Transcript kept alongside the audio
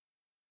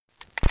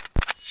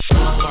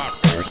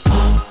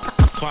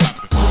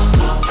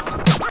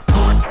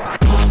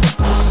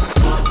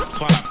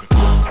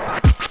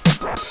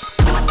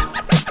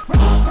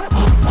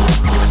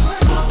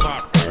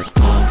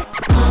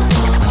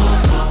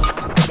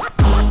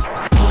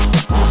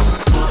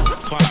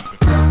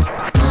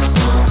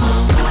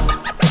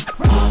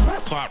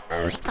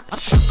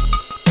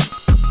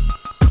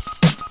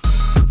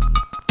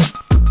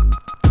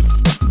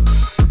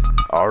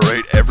All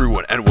right,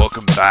 everyone, and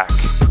welcome back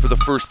for the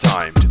first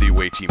time to the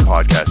Away Team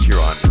podcast here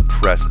on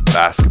Press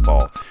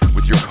Basketball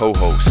with your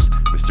co-hosts,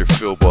 Mr.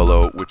 Phil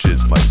Boileau, which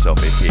is myself,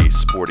 aka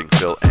Sporting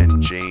Phil,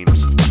 and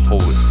James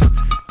Polis.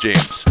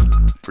 James,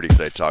 pretty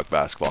excited to talk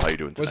basketball. How you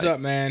doing tonight? What's up,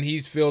 man?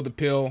 He's Phil the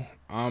Pill.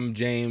 I'm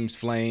James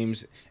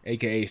Flames,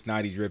 aka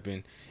Snotty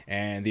Drippin',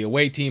 and the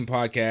Away Team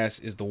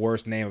podcast is the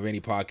worst name of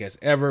any podcast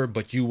ever,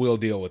 but you will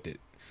deal with it.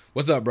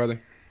 What's up,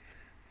 brother?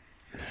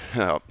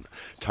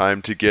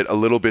 Time to get a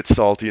little bit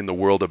salty in the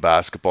world of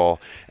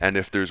basketball, and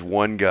if there's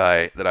one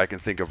guy that I can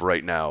think of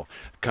right now,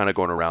 kind of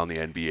going around the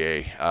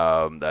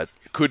NBA, that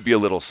could be a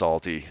little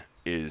salty,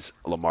 is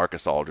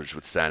LaMarcus Aldridge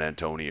with San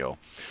Antonio.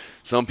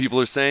 Some people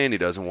are saying he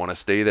doesn't want to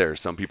stay there.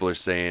 Some people are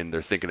saying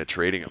they're thinking of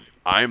trading him.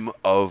 I'm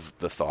of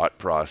the thought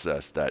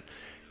process that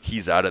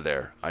he's out of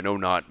there. I know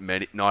not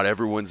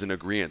everyone's in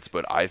agreement,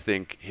 but I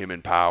think him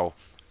and Pau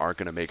aren't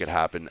going to make it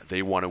happen.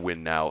 They want to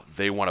win now.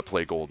 They want to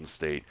play Golden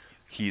State.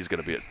 He's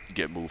going to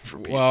get moved for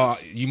pieces. Well,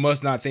 you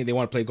must not think they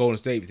want to play Golden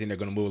State. You think they're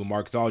going to move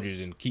LaMarcus Aldridge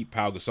and keep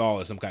Pau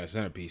Gasol as some kind of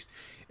centerpiece.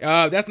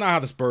 That's not how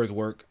the Spurs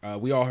work.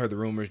 We all heard the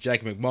rumors.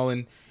 Jackie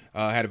McMullen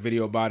had a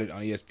video about it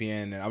on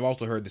ESPN, and I've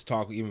also heard this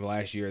talk even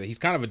last year that he's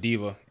kind of a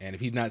diva, and if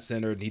he's not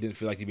centered and he didn't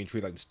feel like he's being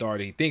treated like the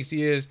starter he thinks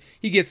he is,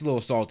 he gets a little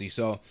salty.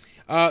 So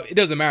it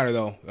doesn't matter,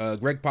 though.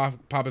 Greg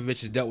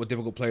Popovich has dealt with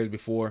difficult players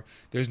before.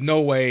 There's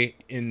no way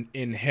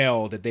in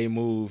hell that they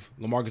move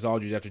LaMarcus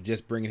Aldridge after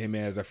just bringing him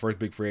in as their first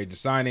big free agent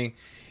signing.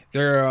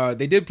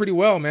 They did pretty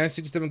well, man.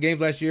 67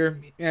 games last year.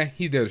 Yeah,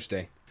 he's there to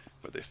stay.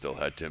 But they still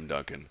had Tim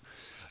Duncan.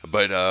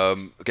 But,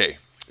 okay,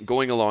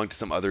 going along to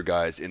some other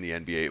guys in the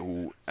NBA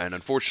who, and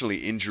unfortunately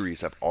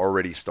injuries have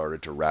already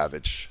started to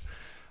ravage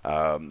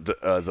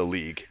the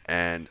league.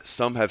 And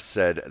some have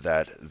said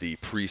that the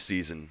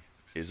preseason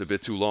is a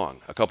bit too long.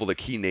 A couple of the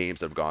key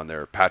names that have gone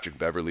there: Patrick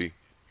Beverley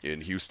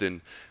in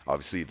Houston,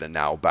 obviously the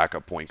now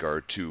backup point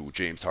guard to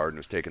James Harden,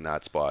 who's taken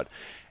that spot.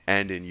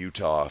 And in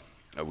Utah,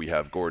 we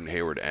have Gordon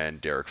Hayward and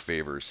Derek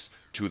Favors,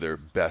 two of their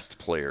best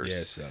players.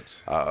 Yeah, it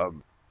sucks.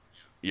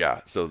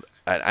 Yeah, so,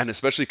 and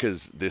especially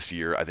because this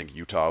year, I think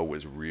Utah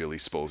was really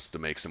supposed to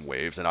make some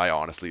waves, and I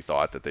honestly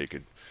thought that they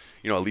could,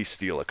 at least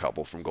steal a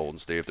couple from Golden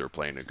State if they were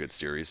playing a good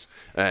series.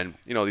 And,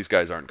 these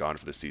guys aren't gone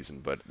for the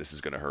season, but this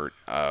is going to hurt.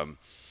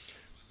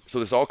 So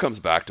this all comes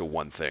back to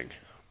one thing: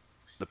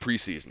 the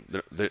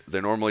preseason.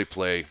 They normally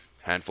play a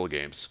handful of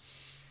games.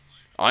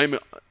 I'm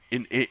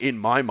in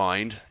my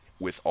mind,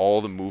 with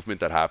all the movement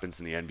that happens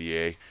in the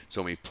NBA,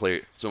 so many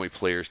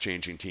players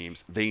changing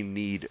teams, they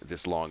need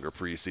this longer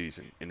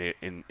preseason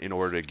in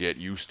order to get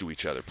used to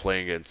each other,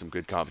 playing against some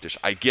good competition.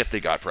 I get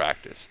they got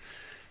practice,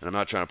 and I'm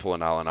not trying to pull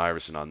an Allen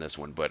Iverson on this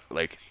one, but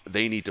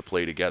they need to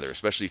play together,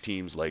 especially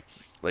teams like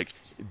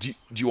do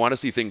you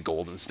honestly think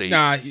Golden State?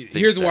 Nah,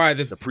 here's why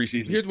the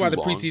preseason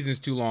preseason is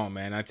too long,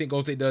 man. I think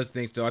Golden State does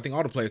think so. I think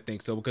all the players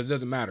think so because it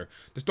doesn't matter.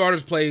 The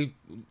starters play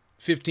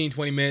 15,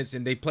 20 minutes,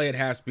 and they play at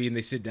half speed, and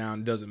they sit down.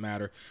 It doesn't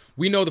matter.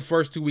 We know the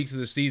first 2 weeks of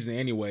the season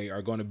anyway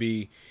are going to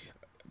be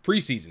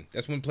preseason.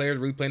 That's when players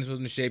really playing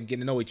themselves in shape and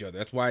getting to know each other.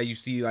 That's why you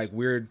see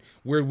weird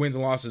wins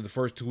and losses the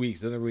first 2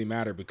 weeks. It doesn't really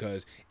matter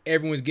because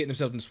everyone's getting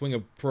themselves in the swing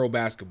of pro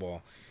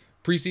basketball.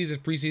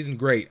 Preseason,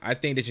 great. I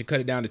think they should cut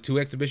it down to 2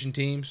 exhibition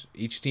teams.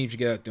 Each team should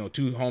get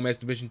 2 home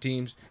exhibition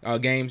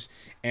games,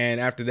 and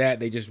after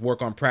that, they just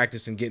work on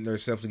practice and getting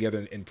themselves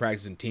together and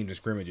practicing teams and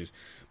scrimmages.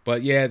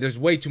 But yeah, there's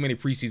way too many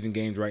preseason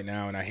games right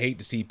now, and I hate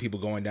to see people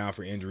going down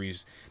for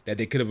injuries that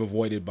they could have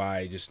avoided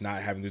by just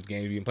not having those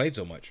games being played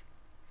so much.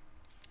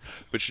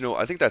 But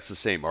I think that's the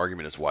same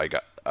argument as why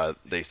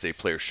they say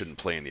players shouldn't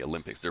play in the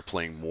Olympics. They're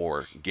playing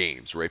more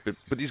games, right?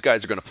 But these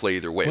guys are going to play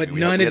either way. But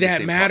none of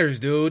that matters,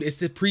 dude. It's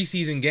the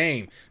preseason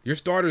game. Your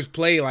starters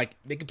play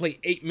they can play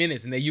 8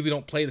 minutes, and they usually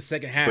don't play the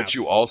second half. But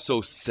you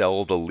also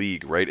sell the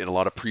league, right? In a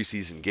lot of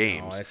preseason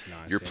games, that's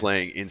nonsense. You're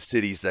playing in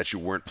cities that you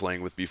weren't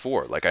playing with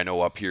before. Like I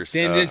know up here,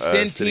 then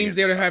send teams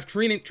there to have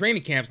training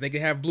camps. And they can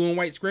have blue and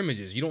white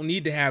scrimmages. You don't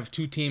need to have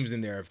 2 teams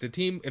in there. If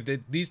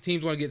these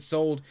teams want to get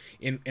sold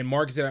in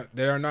markets that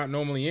are not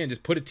normally in,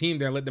 just put a team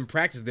there and let them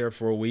practice there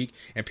for a week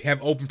and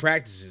have open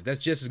practices. That's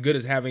just as good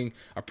as having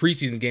a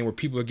preseason game where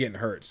people are getting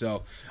hurt.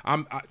 So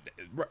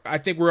I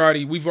think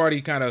we've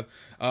already kind of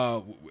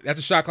that's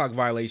a shot clock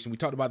violation. We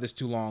talked about this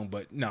too long,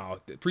 but no,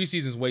 the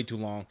preseason is way too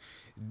long.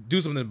 Do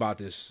something about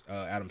this,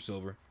 Adam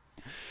Silver.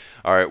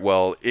 All right,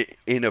 well,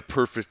 in a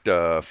perfect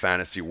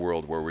fantasy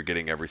world where we're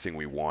getting everything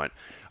we want,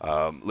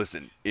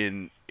 listen,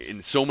 in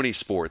so many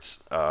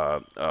sports,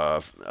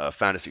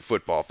 fantasy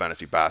football,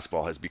 fantasy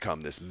basketball has become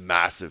this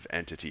massive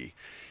entity,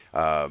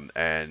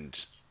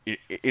 and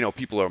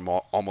people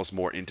are almost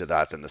more into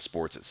that than the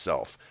sports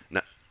itself.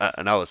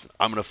 Now listen,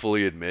 I'm going to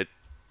fully admit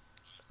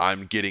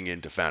I'm getting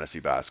into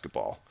fantasy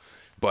basketball.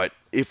 But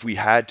if we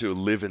had to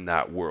live in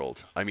that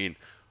world, I mean,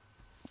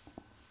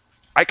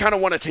 I kind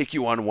of want to take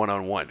you on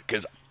one-on-one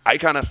because I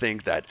kind of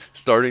think that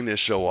starting this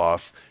show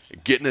off,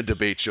 getting a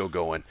debate show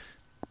going,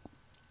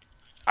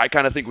 I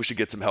kind of think we should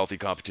get some healthy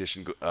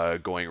competition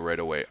going right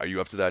away. Are you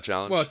up to that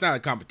challenge? Well, it's not a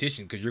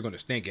competition because you're going to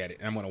stink at it,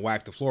 and I'm going to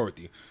wax the floor with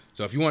you.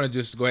 So if you want to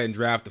just go ahead and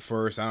draft the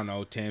first, I don't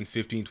know, 10,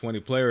 15, 20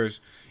 players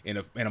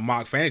in a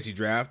mock fantasy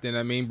draft, then,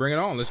 I mean, bring it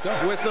on. Let's go.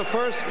 With the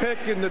first pick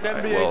in the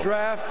NBA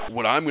draft.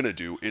 What I'm going to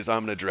do is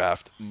I'm going to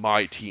draft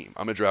my team.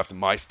 I'm going to draft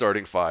my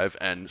starting 5,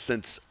 and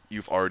since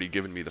you've already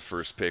given me the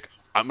first pick,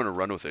 I'm going to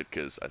run with it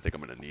because I think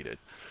I'm going to need it.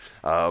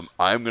 I'm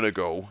going to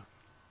go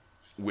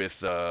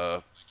with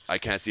I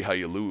Can't See How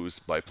You Lose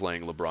by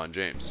playing LeBron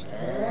James.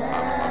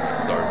 I'm going to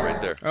start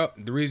right there. Oh,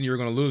 the reason you're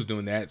going to lose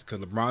doing that is because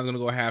LeBron's going to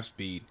go half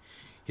speed.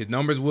 His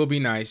numbers will be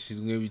nice. He's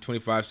going to give you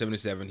 25, 7,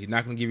 7. He's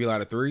not going to give you a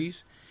lot of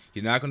threes.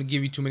 He's not going to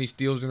give you too many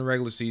steals in the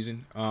regular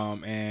season.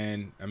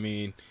 And, I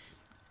mean,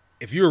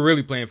 if you were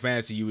really playing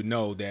fantasy, you would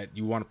know that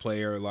you want a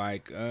player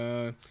like,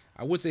 I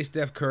would say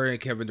Steph Curry and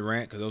Kevin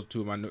Durant because those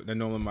two are they're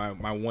normally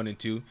my 1 and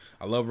 2.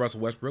 I love Russell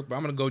Westbrook, but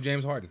I'm going to go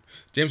James Harden.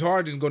 James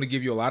Harden is going to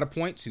give you a lot of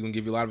points. He's going to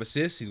give you a lot of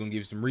assists. He's going to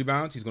give you some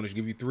rebounds. He's going to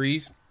give you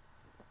threes.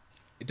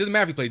 It doesn't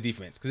matter if he plays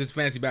defense because it's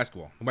fantasy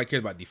basketball. Nobody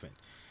cares about defense.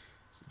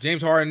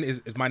 James Harden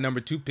is my number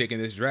 2 pick in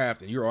this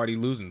draft, and you're already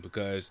losing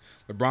because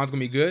LeBron's going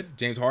to be good.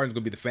 James Harden's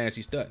going to be the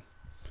fantasy stud.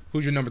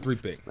 Who's your number 3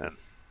 pick? Man,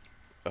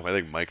 I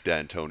think Mike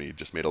D'Antoni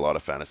just made a lot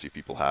of fantasy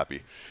people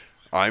happy.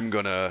 I'm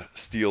going to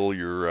steal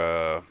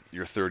your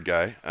third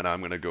guy, and I'm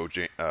going to go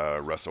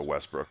Russell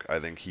Westbrook. I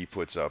think he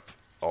puts up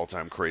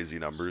all-time crazy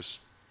numbers,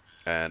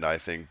 and I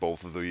think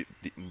both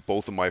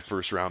of my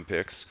first-round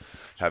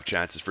picks have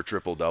chances for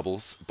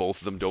triple-doubles. Both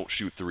of them don't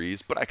shoot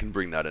threes, but I can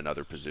bring that in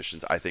other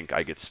positions. I think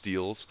I get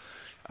steals.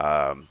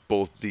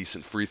 Both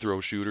decent free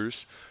throw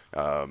shooters.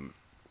 I'm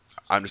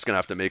just going to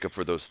have to make up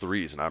for those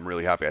threes, and I'm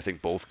really happy. I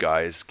think both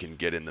guys can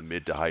get in the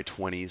mid to high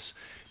 20s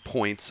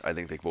points. I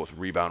think they both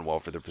rebound well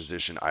for their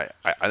position. I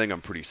think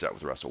I'm pretty set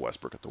with Russell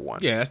Westbrook at the 1.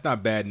 Yeah, that's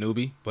not bad,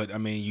 newbie. But, I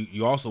mean,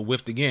 you also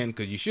whiffed again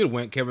because you should have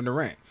went Kevin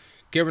Durant.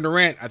 Kevin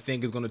Durant, I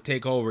think, is going to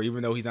take over,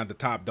 even though he's not the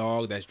top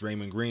dog. That's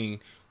Draymond Green,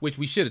 which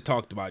we should have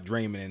talked about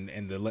Draymond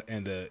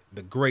and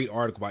the great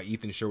article by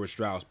Ethan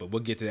Sherwood-Strauss, but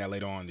we'll get to that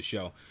later on in the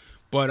show.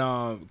 But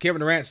Kevin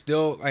Durant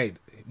still,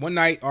 one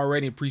night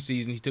already in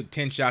preseason, he took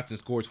 10 shots and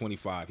scored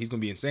 25. He's going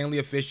to be insanely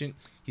efficient.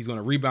 He's going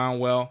to rebound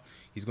well.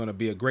 He's going to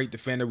be a great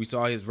defender. We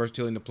saw his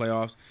versatility in the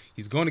playoffs.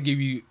 He's going to give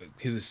you –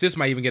 his assists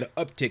might even get an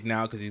uptick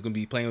now because he's going to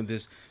be playing with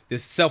this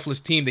selfless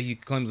team that he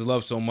claims to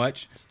love so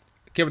much.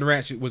 Kevin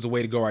Durant was the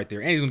way to go right there,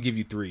 and he's going to give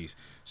you threes.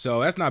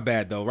 So that's not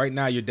bad, though. Right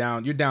now you're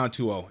down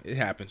 2-0. It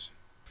happens.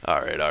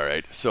 All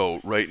right. So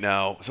right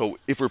now,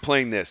 if we're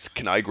playing this,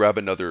 can I grab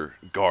another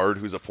guard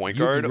who's a point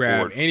guard? You can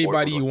grab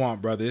anybody you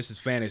want, brother. This is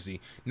fantasy.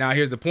 Now,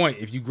 here's the point.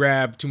 If you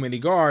grab too many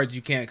guards,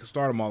 you can't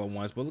start them all at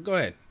once. But go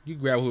ahead. You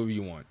grab whoever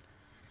you want.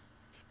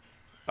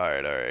 All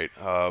right.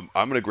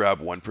 I'm going to grab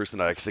one person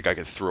that I think I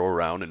can throw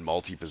around in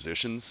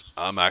multi-positions.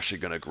 I'm actually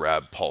going to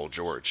grab Paul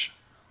George.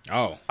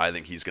 Oh. I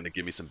think he's going to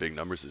give me some big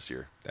numbers this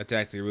year. That's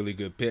actually a really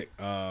good pick.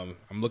 I'm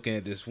looking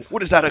at this.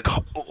 What is that?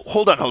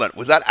 Hold on.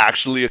 Was that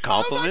actually a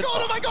compliment?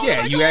 Oh my God,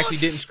 yeah, you actually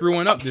didn't screw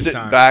one up this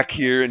time. Back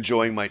here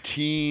enjoying my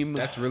team.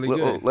 That's really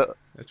good.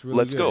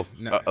 Let's go.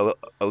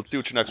 Let's see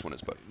what your next one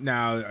is, buddy.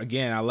 Now,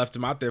 again, I left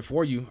him out there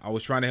for you. I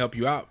was trying to help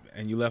you out,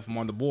 and you left him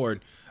on the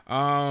board.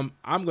 I'm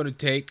gonna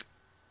take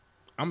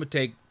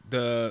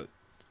the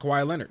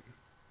Kawhi Leonard.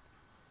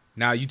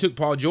 Now you took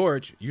Paul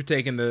George. You're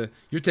taking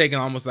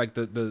almost like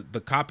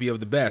the copy of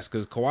the best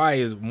because Kawhi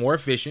is more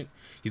efficient.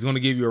 He's going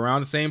to give you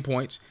around the same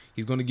points.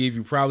 He's going to give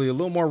you probably a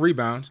little more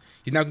rebounds.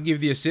 He's not going to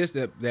give you the assist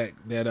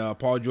that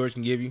Paul George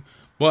can give you,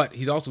 but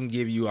he's also going to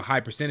give you a high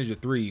percentage of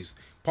threes.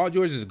 Paul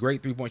George is a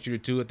great 3-point shooter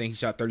too. I think he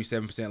shot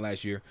 37%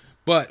 last year.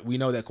 But we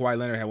know that Kawhi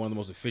Leonard had one of the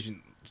most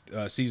efficient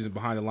seasons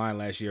behind the line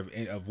last year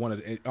of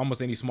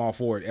almost any small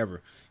forward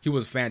ever. He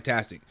was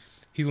fantastic.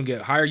 He's going to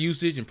get higher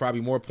usage and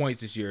probably more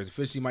points this year. His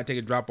efficiency might take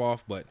a drop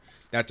off, but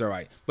that's all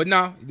right. But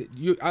no,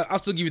 I'll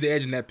still give you the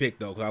edge in that pick,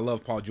 though, because I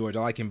love Paul George.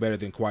 I like him better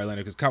than Kawhi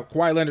Leonard because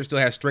Kawhi Leonard still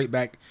has straight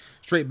back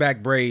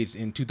braids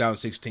in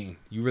 2016.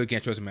 You really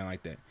can't trust a man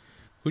like that.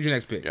 Who's your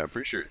next pick? Yeah, I'm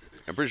pretty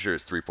sure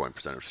his 3-point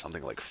percentage was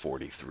something like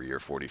 43 or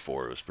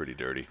 44. It was pretty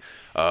dirty.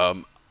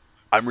 I'm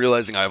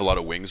realizing I have a lot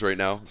of wings right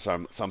now, so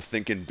I'm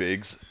thinking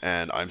bigs,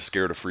 and I'm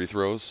scared of free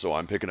throws, so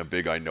I'm picking a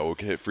big I know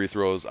can hit free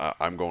throws.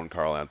 I'm going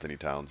Karl Anthony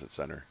Towns at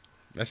center.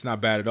 That's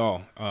not bad at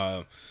all.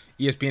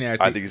 ESPN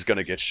has. I think he's going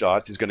to get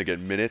shots. He's going to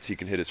get minutes. He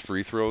can hit his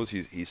free throws.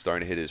 He's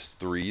starting to hit his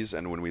threes.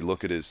 And when we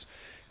look at his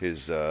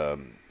points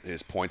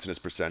and his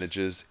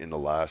percentages in the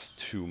last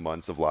 2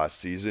 months of last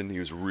season, he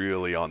was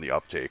really on the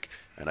uptake.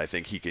 And I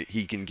think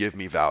he can give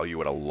me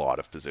value at a lot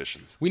of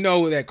positions. We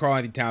know that Karl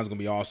Anthony Towns is going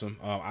to be awesome.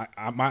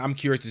 I'm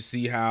curious to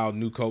see how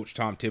new coach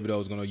Tom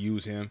Thibodeau is going to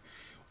use him.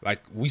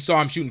 Like, we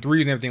saw him shooting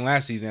threes and everything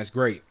last season. That's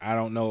great. I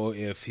don't know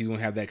if he's going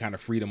to have that kind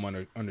of freedom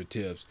under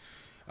Tibbs.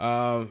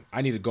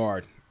 I need a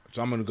guard.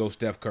 So I'm going to go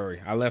Steph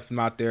Curry. I left him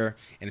out there,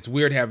 and it's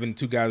weird having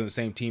two guys on the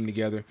same team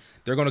together.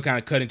 They're going to kind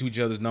of cut into each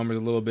other's numbers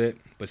a little bit.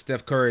 But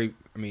Steph Curry,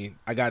 I mean,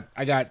 I got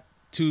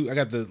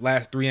the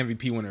last 3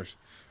 MVP winners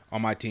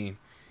on my team.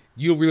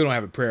 You really don't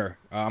have a prayer.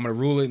 I'm going to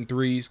rule it in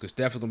threes because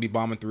Steph is going to be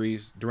bombing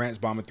threes. Durant's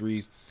bombing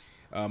threes.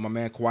 My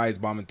man Kawhi is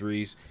bombing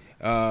threes.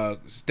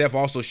 Steph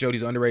also showed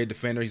he's an underrated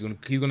defender. He's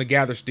gonna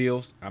gather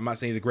steals. I'm not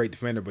saying he's a great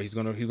defender, but he's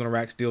gonna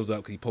rack steals up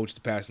because he poached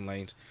the passing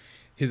lanes.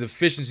 His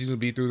efficiency is gonna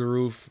be through the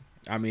roof.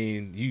 I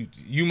mean,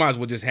 you might as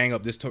well just hang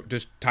up this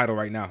title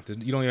right now.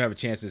 You don't even have a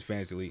chance in this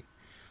fantasy league.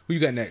 Who you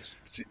got next?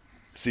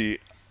 See,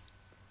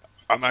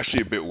 I'm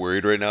actually a bit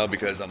worried right now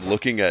because I'm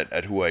looking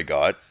at who I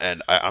got,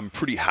 and I'm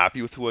pretty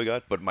happy with who I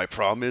got. But my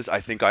problem is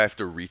I think I have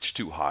to reach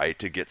too high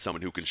to get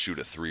someone who can shoot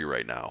a 3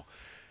 right now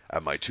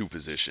at my 2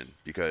 position,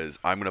 because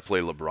I'm going to play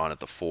LeBron at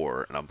the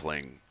 4 and I'm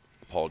playing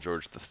Paul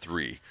George at the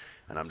 3,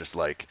 and I'm just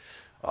like,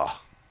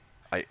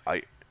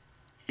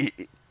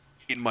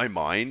 in my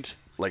mind,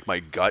 like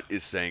my gut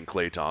is saying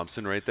Klay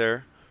Thompson right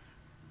there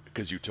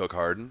because you took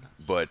Harden,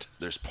 but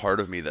there's part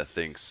of me that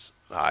thinks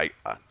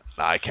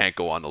I can't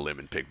go on the limb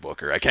and pick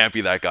Booker. I can't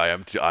be that guy.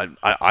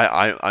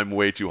 I'm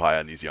way too high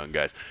on these young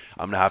guys.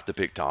 I'm gonna have to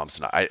pick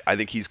Thompson. I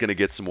think he's gonna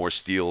get some more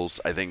steals.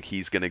 I think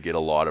he's gonna get a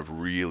lot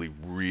of really,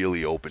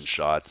 really open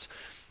shots,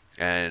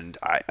 and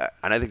I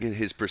think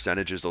his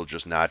percentages will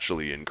just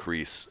naturally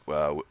increase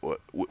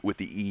with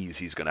the ease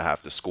he's gonna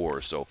have to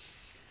score. So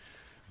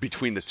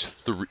between the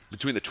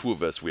two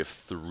of us, we have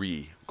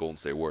 3 Golden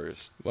State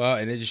Warriors. Well,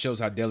 and it just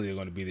shows how deadly they're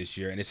going to be this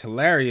year, and it's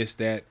hilarious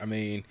that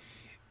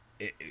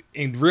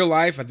in real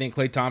life, I think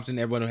Klay Thompson,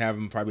 everyone will have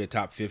him probably a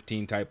top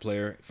 15 type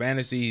player.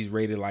 Fantasy, he's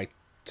rated like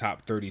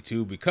top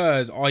 32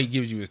 because all he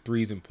gives you is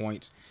threes and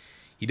points.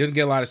 He doesn't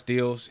get a lot of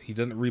steals. He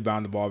doesn't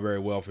rebound the ball very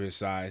well for his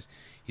size.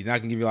 He's not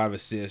going to give you a lot of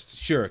assists.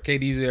 Sure,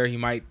 KD's there. He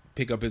might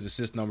pick up his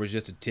assist numbers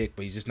just a tick,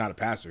 but he's just not a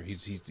passer.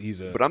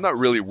 But I'm not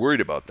really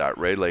worried about that,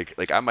 right?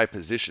 Like at my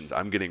positions,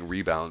 I'm getting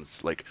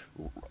rebounds. Like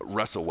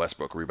Russell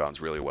Westbrook rebounds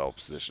really well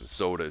positioned.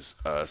 So does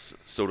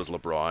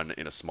LeBron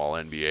in a small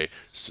NBA.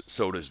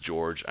 So does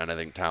George, and I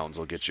think Towns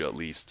will get you at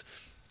least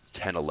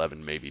 10,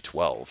 11, maybe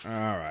 12. All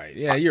right,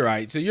 yeah, you're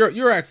right. So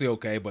you're actually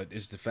okay, but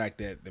it's the fact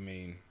that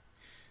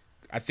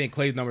I think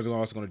Klay's numbers are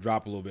also going to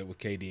drop a little bit with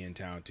KD in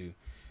town too.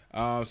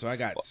 So I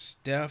got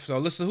Steph.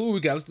 So who we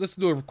got? Let's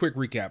do a quick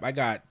recap. I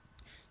got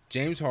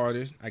James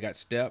Harden. I got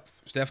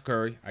Steph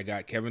Curry. I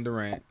got Kevin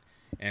Durant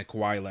and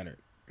Kawhi Leonard.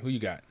 Who you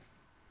got?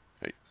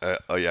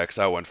 Because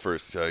I went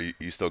first.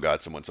 You still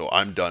got someone. So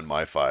I'm done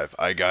my 5.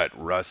 I got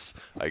Russ.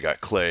 I got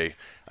Klay.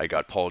 I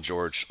got Paul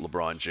George,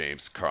 LeBron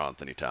James, Karl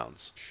Anthony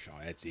Towns. Oh,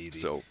 that's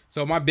easy.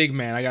 So my big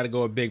man, I got to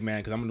go with big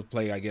man because I'm going to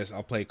play. I guess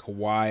I'll play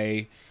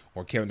Kawhi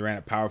or Kevin Durant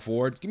at power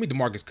forward. Give me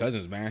DeMarcus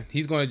Cousins, man.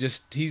 He's going to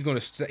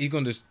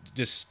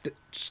just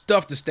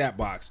stuff the stat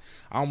box.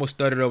 I almost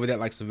stuttered over that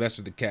like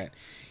Sylvester the Cat.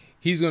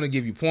 He's going to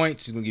give you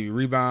points. He's going to give you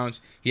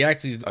rebounds.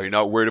 Are you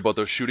not worried about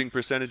those shooting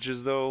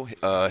percentages, though?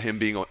 Him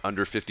being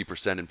under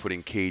 50% and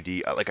putting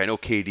KD. I know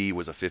KD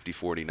was a 50,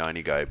 40,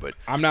 90 guy, but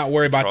I'm not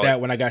worried about that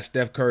when I got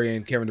Steph Curry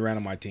and Kevin Durant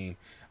on my team.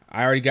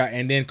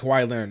 And then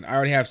Kawhi Leonard. I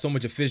already have so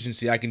much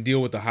efficiency. I can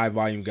deal with a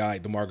high-volume guy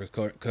like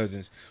DeMarcus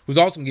Cousins, who's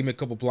also going to give me a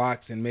couple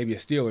blocks and maybe a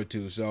steal or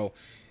 2. So,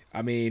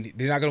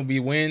 they're not going to be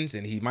wins,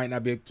 and he might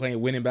not be playing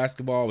winning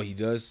basketball, but he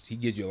gives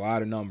you a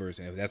lot of numbers,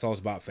 and that's all it's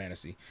about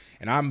fantasy.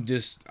 And I'm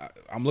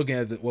looking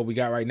at what we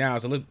got right now.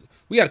 So look,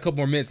 we got a couple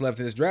more minutes left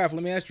in this draft.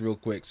 Let me ask you real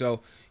quick.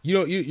 So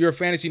you're a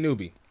fantasy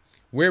newbie.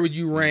 Where would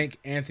you rank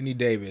Anthony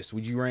Davis?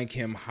 Would you rank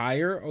him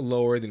higher or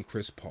lower than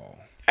Chris Paul?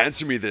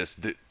 Answer me this.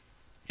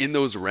 In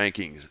those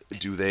rankings,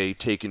 do they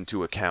take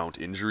into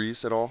account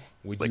injuries at all?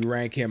 Would you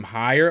rank him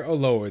higher or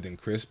lower than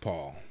Chris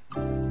Paul?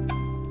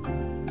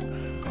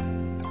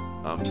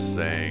 I'm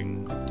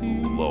saying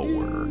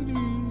lower.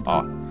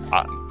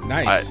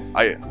 Nice.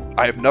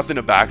 I have nothing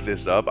to back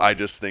this up. I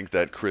just think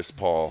that Chris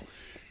Paul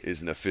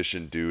is an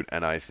efficient dude,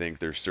 and I think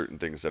there's certain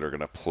things that are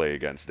going to play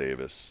against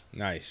Davis.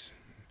 Nice.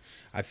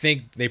 I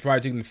think they probably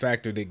took into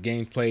factor that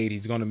games played,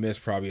 he's going to miss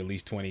probably at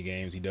least 20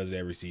 games. He does it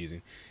every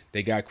season.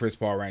 They got Chris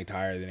Paul ranked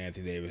higher than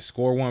Anthony Davis.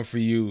 Score 1 for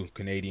you,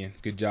 Canadian.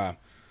 Good job.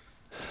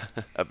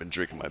 I've been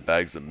drinking my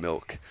bags of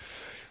milk.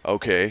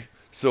 Okay.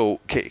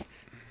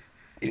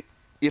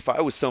 If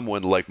I was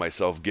someone like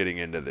myself getting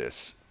into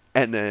this,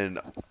 and then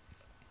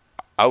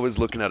I was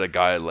looking at a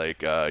guy like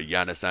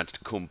Giannis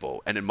Antetokounmpo,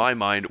 and in my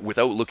mind,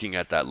 without looking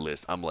at that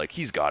list, I'm like,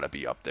 he's got to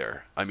be up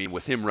there. I mean,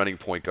 with him running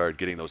point guard,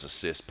 getting those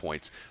assist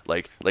points,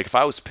 like if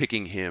I was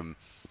picking him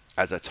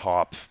as a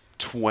top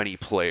 20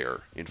 player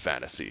in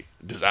fantasy,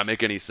 does that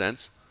make any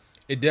sense?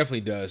 It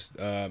definitely does.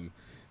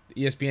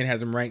 ESPN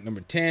has him ranked number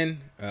 10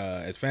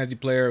 as fantasy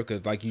player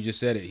because, like you just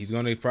said it, he's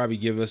going to probably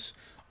give us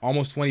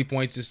almost 20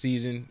 points this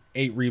season,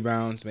 8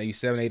 rebounds, maybe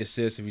 7, 8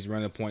 assists if he's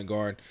running a point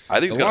guard.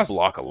 I think he's going to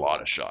block a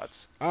lot of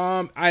shots.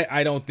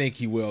 I don't think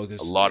he will.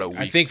 A lot of weak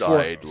I think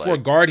side. for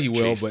guard he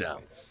will, but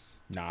down.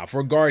 Nah,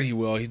 for a guard he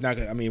will. He's not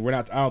gonna. I mean, we're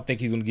not. I don't think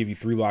he's gonna give you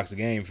 3 blocks a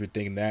game. If you're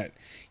thinking that,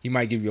 he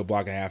might give you a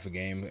block and a half a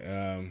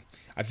game.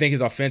 I think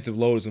his offensive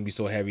load is gonna be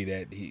so heavy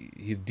that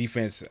his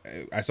defense.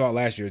 I saw it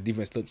last year. His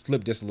defense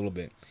slipped just a little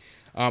bit.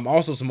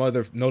 Also, some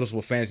other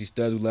noticeable fantasy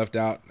studs we left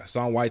out.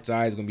 Hassan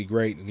Whiteside is gonna be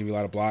great. He'll give you a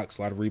lot of blocks,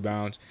 a lot of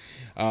rebounds.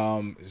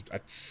 I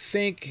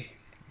think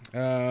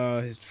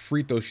his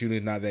free throw shooting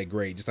is not that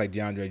great, just like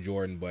DeAndre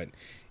Jordan, but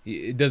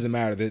it doesn't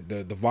matter.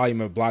 The volume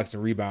of blocks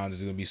and rebounds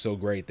is going to be so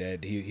great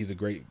that he's a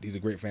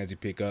great fantasy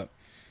pickup.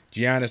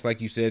 Giannis,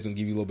 like you said, is going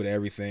to give you a little bit of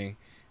everything.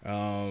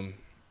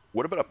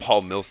 What about a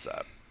Paul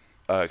Millsap?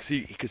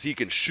 Because he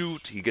can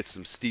shoot, he gets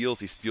some steals,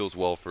 he steals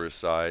well for his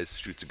size,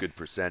 shoots a good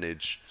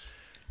percentage.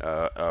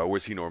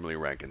 Where's he normally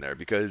ranking there?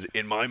 Because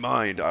in my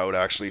mind, I would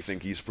actually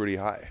think he's pretty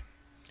high.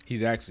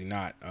 He's actually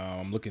not.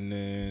 I'm looking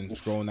in,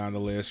 scrolling down the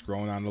list.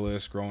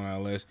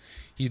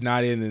 He's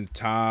not in the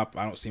top.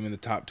 I don't see him in the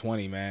top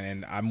 20, man.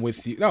 And I'm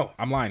with you. No,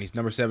 I'm lying. He's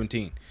number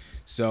 17.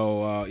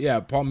 So,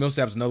 Paul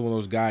Millsap's another one of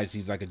those guys.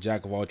 He's like a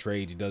jack of all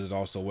trades. He does it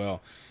all so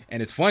well.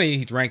 And it's funny,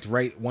 he's ranked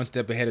right one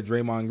step ahead of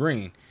Draymond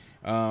Green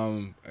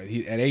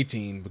at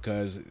 18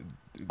 because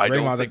I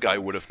don't think I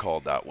would have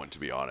called that one, to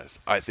be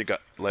honest. I think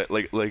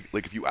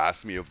like if you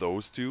asked me of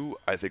those two,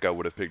 I think I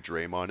would have picked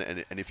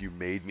Draymond, and if you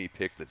made me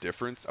pick the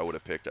difference, I would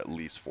have picked at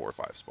least 4 or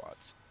 5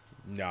 spots.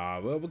 Nah,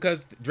 well,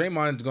 because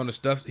Draymond's going to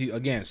stuff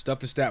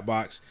the stat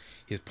box.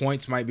 His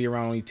points might be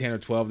around only 10 or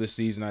 12 this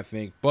season, I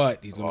think,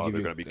 but he's going to give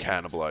you. They're going to be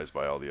cannibalized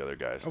by all the other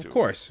guys too. Of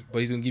course, but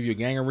he's going to give you a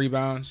gang of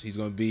rebounds. He's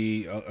going to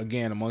be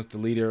again amongst the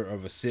leader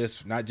of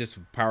assists, not just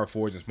for power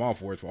forwards and small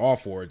forwards, for all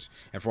forwards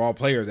and for all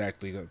players.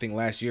 Actually, I think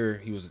last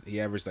year he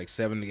averaged like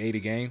 7 to 8 a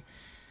game.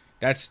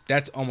 That's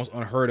almost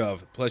unheard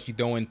of. Plus, you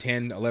throw in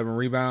 10, 11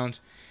 rebounds.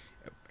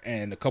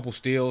 And a couple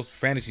steals,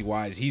 fantasy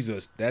wise,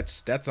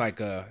 that's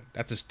a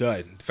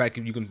stud. The fact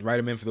that you can write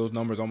him in for those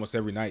numbers almost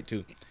every night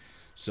too.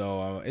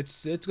 So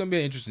it's gonna be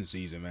an interesting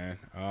season,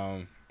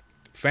 man.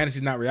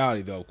 Fantasy's not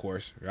reality though, of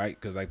course, right?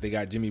 Because like they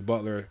got Jimmy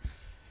Butler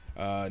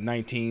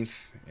 19th,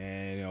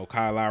 and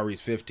Kyle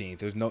Lowry's 15th.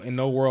 There's in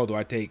no world do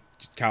I take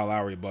Kyle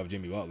Lowry above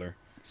Jimmy Butler.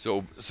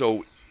 So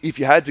if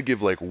you had to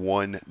give like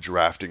one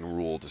drafting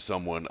rule to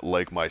someone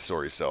like my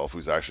sorry self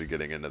who's actually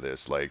getting into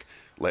this, like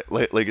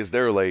is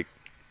there like,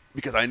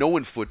 because I know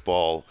in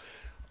football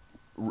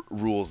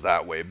rules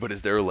that way, but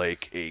is there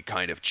like a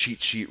kind of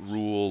cheat sheet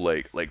rule,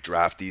 like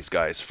draft these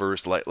guys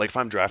first? Like if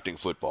I'm drafting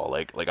football,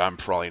 like I'm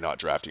probably not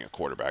drafting a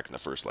quarterback in the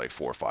first like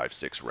 4, 5,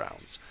 6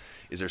 rounds.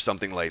 Is there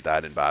something like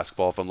that in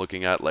basketball? If I'm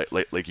looking at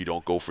like you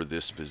don't go for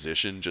this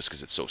position just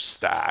because it's so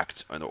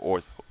stacked,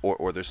 or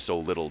there's so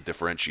little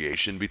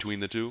differentiation between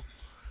the two?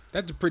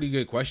 That's a pretty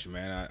good question,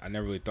 man. I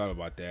never really thought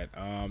about that.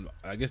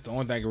 I guess the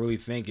only thing I can really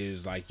think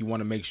is like you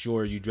want to make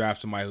sure you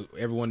draft somebody.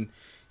 Everyone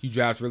you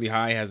draft really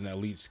high has an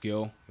elite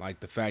skill.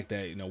 Like the fact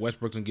that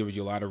Westbrook's gonna give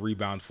you a lot of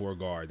rebounds for a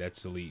guard.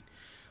 That's elite.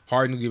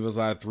 Harden will give us a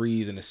lot of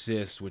threes and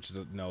assists, which is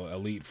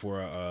elite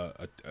for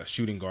a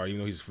shooting guard.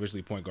 Even though he's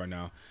officially point guard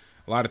now,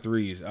 a lot of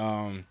threes.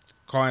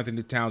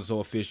 Karl-Anthony Towns is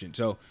so efficient.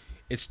 So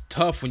it's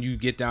tough when you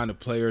get down to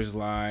players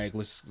like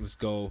let's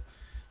go.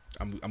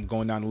 I'm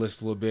going down the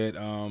list a little bit.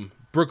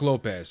 Brook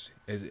Lopez,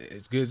 as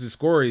good as a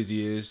scorer as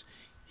he is,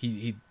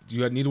 you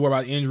need to worry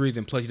about injuries,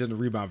 and plus he doesn't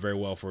rebound very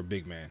well for a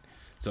big man.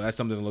 So that's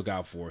something to look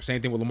out for.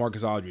 Same thing with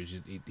LaMarcus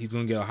Aldridge. He's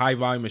going to get a high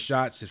volume of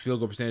shots. His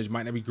field goal percentage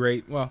might not be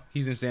great. Well,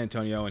 he's in San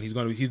Antonio, and he's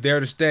there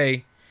to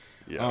stay.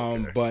 Yeah,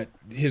 okay. But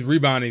his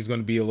rebounding is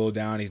going to be a little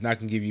down. He's not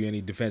going to give you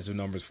any defensive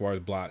numbers as far as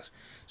blocks.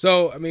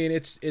 So I mean,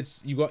 it's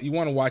you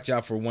want to watch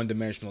out for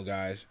one-dimensional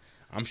guys.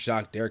 I'm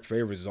shocked Derek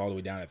Favors is all the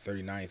way down at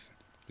 39th.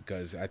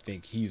 Because I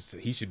think he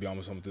should be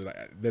almost something.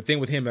 The thing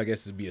with him, I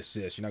guess, is be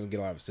assists. You're not gonna get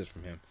a lot of assists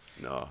from him.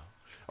 No.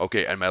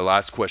 Okay, and my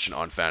last question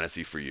on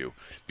fantasy for you,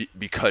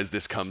 because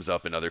this comes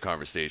up in other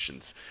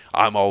conversations.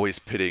 I'm always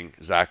pitting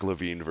Zach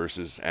LaVine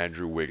versus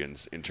Andrew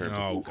Wiggins in terms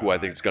of who I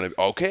think is gonna be.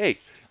 Okay,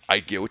 I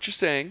get what you're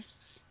saying.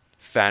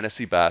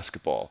 Fantasy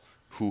basketball,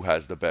 who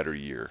has the better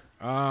year?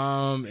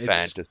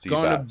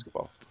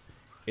 Basketball.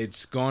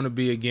 It's gonna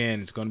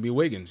be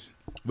Wiggins.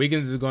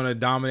 Wiggins is going to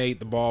dominate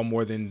the ball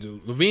more than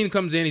LaVine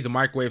comes in. He's a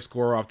microwave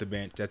scorer off the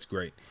bench. That's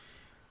great.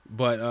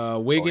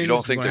 But Wiggins. You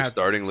don't think they're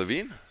starting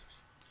LaVine?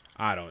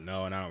 I don't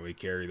know, and I don't really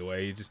care either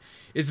way.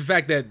 It's the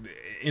fact that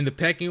in the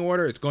pecking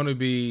order, it's going to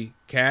be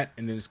Cat,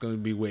 and then it's going to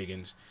be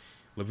Wiggins.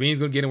 LaVine's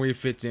going to get in where he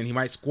fits in. He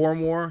might score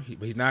more,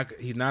 but he's not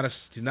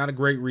a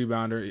great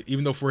rebounder.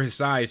 Even though for his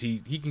size, he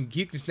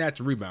can snatch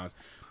the rebounds.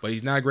 But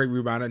he's not a great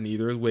rebounder.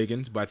 Neither is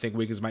Wiggins. But I think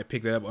Wiggins might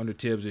pick that up under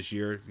Tibbs this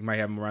year. He might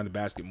have him around the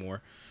basket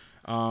more.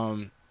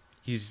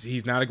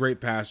 He's not a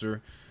great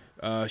passer.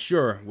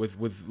 Sure, with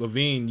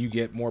LaVine you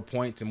get more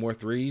points and more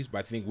threes, but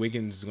I think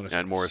Wiggins is going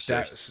to more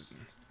assists.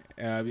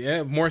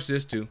 More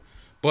assists too.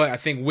 But I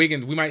think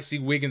we might see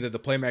Wiggins as a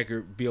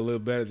playmaker be a little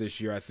better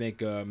this year. I think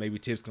maybe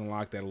Tibbs can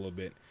unlock that a little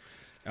bit.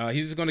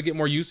 He's just going to get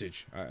more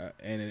usage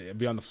and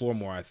be on the floor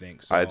more, I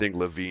think. So. I think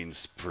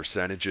LaVine's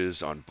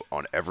percentages on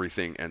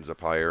everything ends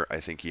up higher. I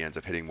think he ends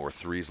up hitting more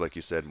threes, like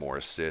you said, more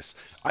assists.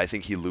 I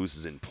think he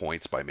loses in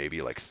points by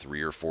maybe like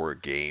 3 or 4 a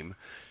game,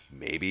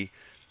 maybe.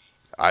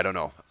 I don't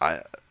know.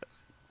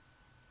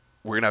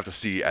 We're gonna have to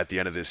see at the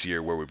end of this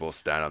year where we both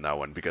stand on that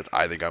one, because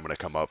I think I'm gonna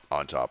come up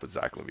on top with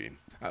Zach LaVine.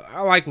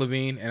 I like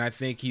LaVine, and I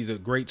think he's a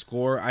great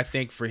scorer. I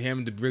think for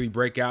him to really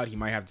break out, he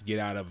might have to get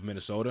out of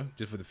Minnesota,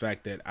 just for the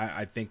fact that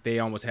I think they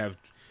almost have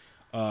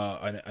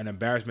an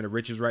embarrassment of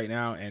riches right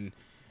now. And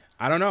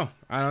I don't know.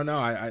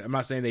 I'm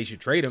not saying they should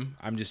trade him.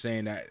 I'm just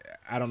saying that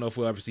I don't know if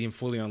we'll ever see him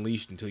fully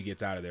unleashed until he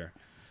gets out of there.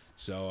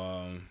 So,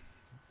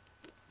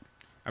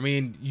 I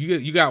mean,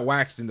 you got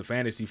waxed in the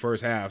fantasy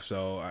first half,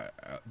 so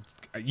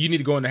you need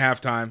to go into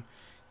halftime,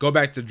 go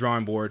back to the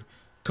drawing board,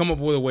 come up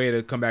with a way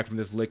to come back from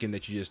this licking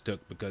that you just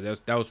took,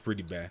 because that was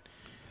pretty bad.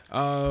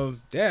 Yeah,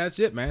 that's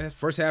it, man.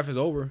 First half is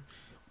over.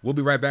 We'll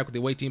be right back with the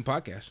Away Team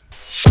Podcast.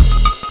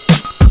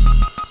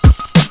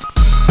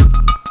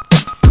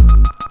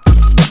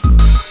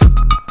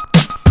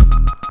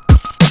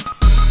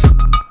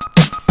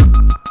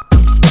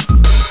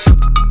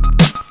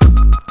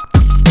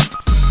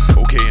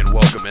 Okay, and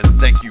welcome, and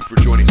thank you for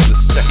joining the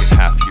second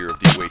half here of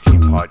the Away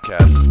Team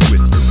Podcast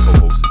with your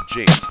co-host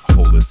James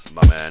Hollis,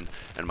 my man,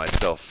 and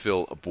myself,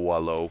 Phil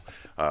Boileau.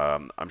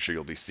 I'm sure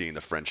you'll be seeing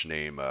the French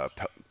name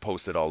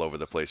posted all over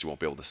the place. You won't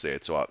be able to say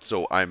it,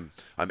 so I'm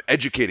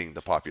educating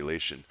the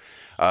population.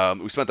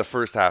 We spent the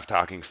first half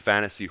talking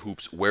fantasy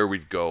hoops, where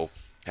we'd go,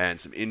 and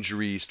some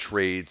injuries,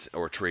 trades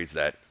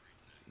that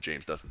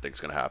James doesn't think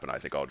is going to happen. I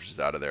think Aldridge is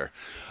out of there.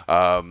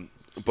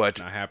 But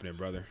not happening,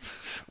 brother.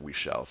 We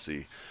shall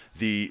see.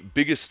 The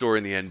biggest story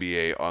in the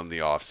NBA on the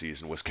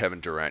offseason was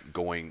Kevin Durant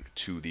going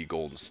to the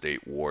Golden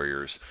State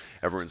Warriors.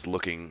 Everyone's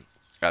looking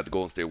at the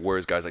Golden State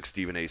Warriors, guys like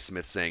Stephen A.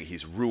 Smith saying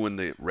he's ruined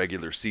the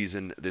regular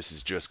season. This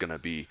is just going to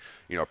be,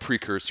 a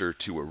precursor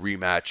to a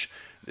rematch.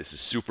 This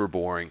is super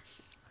boring.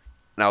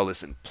 Now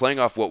listen, playing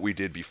off what we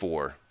did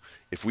before,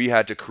 if we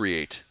had to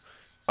create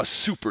a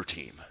super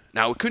team,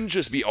 now it couldn't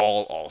just be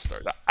all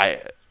All-Stars.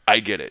 I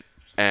get it.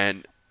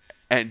 And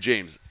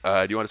James, do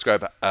you want to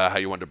describe how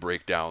you wanted to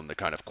break down the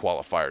kind of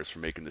qualifiers for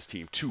making this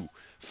team to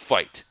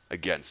fight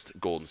against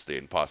Golden State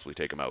and possibly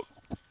take them out?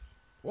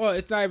 Well,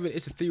 it's not even.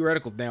 It's a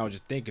theoretical thing I was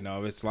just thinking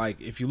of. It's like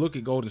if you look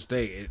at Golden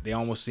State, they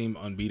almost seem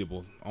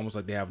unbeatable, almost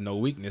like they have no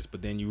weakness.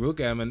 But then you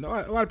look at them, and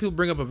a lot of people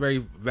bring up a very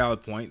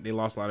valid point. They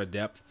lost a lot of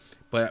depth.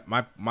 But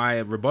my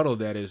rebuttal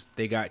to that is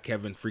they got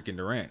Kevin freaking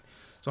Durant.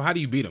 So how do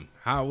you beat them?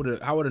 How would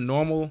a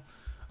normal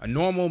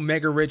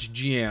mega rich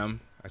GM?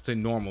 I say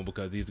normal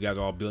because these guys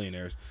are all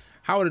billionaires.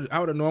 How would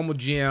a normal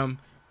GM,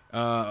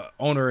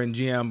 owner and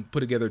GM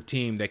put together a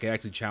team that could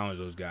actually challenge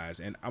those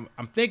guys? And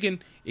I'm thinking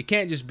it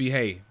can't just be,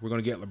 hey, we're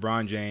going to get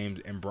LeBron James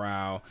and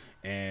Brow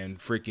and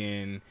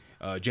freaking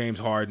James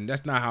Harden.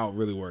 That's not how it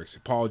really works.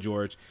 Paul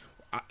George.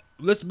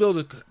 Let's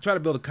try to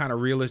build a kind of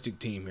realistic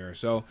team here.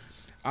 So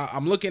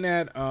I'm looking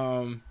at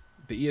the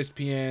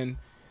ESPN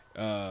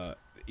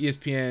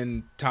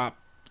top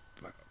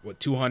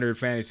 200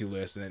 fantasy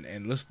list,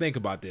 and let's think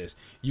about this.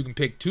 You can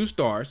pick 2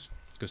 stars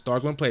because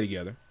stars want to play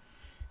together.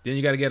 Then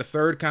you got to get a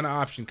third kind of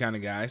option kind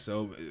of guy,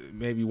 so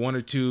maybe 1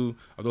 or 2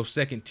 of those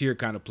second tier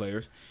kind of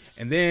players.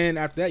 And then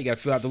after that, you got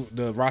to fill out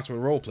the roster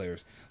with role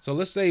players. So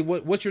let's say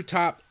what's your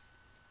top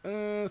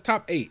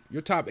 8?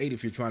 Your top 8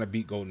 if you're trying to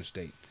beat Golden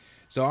State.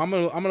 So I'm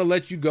gonna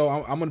let you go.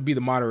 I'm gonna be the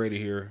moderator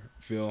here,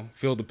 Phil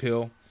the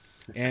pill,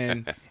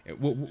 and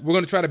we're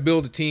gonna try to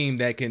build a team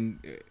that can.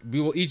 We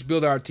will each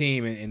build our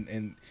team,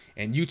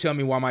 and you tell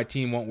me why my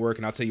team won't work,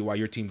 and I'll tell you why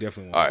your team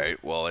definitely won't. All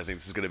right, well, I think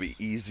this is going to be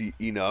easy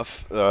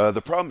enough.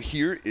 The problem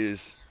here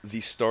is the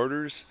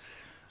starters.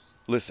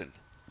 Listen,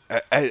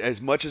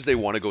 as much as they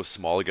want to go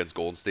small against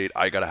Golden State,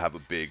 I got to have a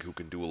big who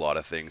can do a lot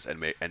of things and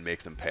make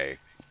them pay.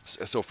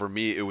 So for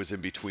me, it was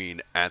in between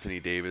Anthony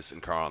Davis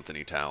and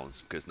Karl-Anthony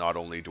Towns, because not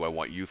only do I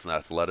want youth and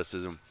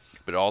athleticism,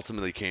 but it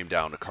ultimately came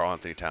down to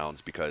Karl-Anthony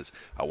Towns because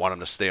I want him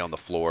to stay on the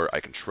floor. I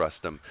can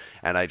trust him,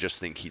 and I just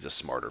think he's a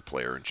smarter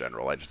player in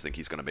general. I just think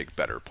he's going to make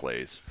better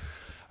plays.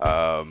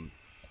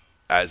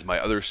 As my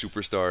other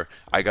superstar,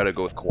 I got to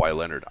go with Kawhi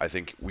Leonard. I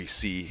think we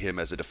see him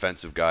as a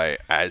defensive guy.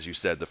 As you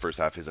said, the first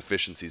half, his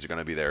efficiencies are going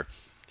to be there.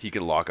 He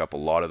can lock up a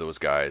lot of those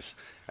guys.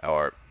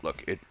 Or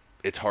look,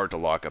 it's hard to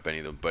lock up any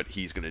of them, but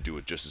he's going to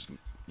do just as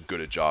good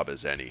a job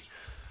as any.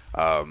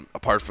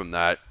 Apart from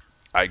that,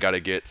 I got to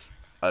get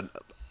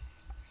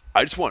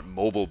I just want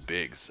mobile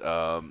bigs.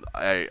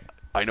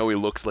 I know he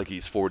looks like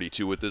he's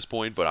 42 at this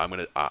point, but I'm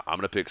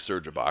gonna pick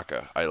Serge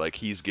Ibaka.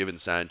 He's given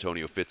San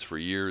Antonio fits for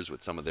years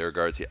with some of their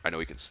guards. I know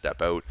he can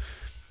step out.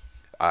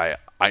 I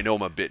know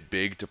I'm a bit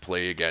big to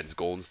play against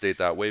Golden State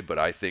that way, but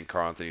I think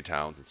Karl-Anthony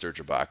Towns and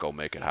Serge Ibaka will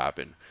make it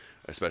happen,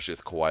 especially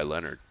with Kawhi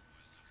Leonard.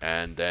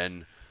 And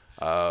then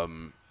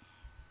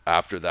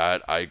after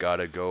that, I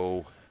gotta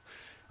go.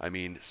 I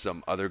mean,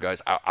 some other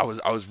guys. I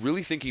was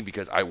really thinking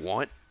because I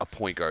want a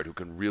point guard who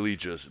can really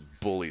just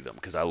bully them,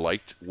 because I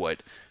liked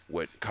what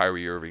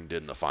Kyrie Irving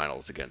did in the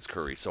finals against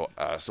Curry. So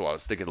I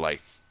was thinking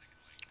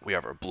we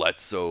have our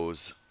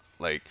Bledsoes.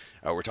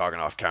 We're talking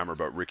off camera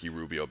about Ricky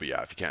Rubio, but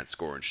yeah, if you can't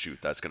score and shoot,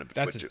 that's gonna be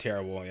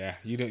terrible. Yeah,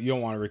 you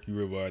don't want a Ricky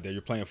Rubio out there.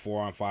 You're playing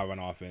 4-on-5 on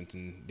offense,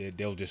 and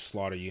they'll just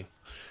slaughter you.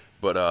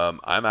 But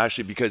I'm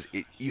actually, because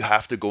you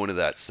have to go into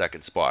that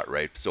second spot,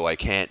 right? So I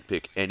can't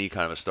pick any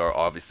kind of a star.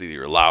 Obviously,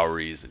 your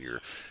Lowrys and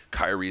your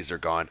Kyries are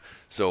gone.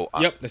 So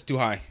Yep, that's too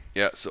high.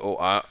 yeah.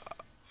 So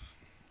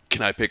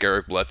can I pick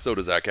Eric Bledsoe?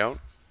 Does that count?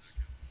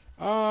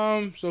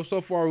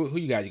 So far, who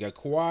you got? You got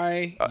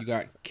Kawhi, you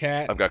got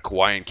Cat. I've got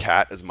Kawhi and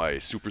Cat as my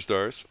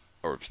superstars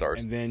or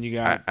stars. And then you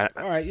got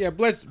all right, yeah,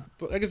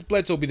 I guess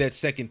Bledsoe will be that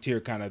second tier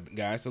kind of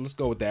guy. So let's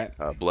go with that.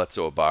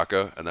 Bledsoe,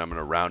 Ibaka, and then I'm going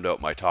to round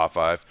out my top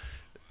 5.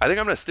 I think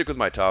I'm going to stick with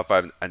my top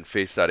 5 and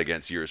face that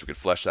against yours. We could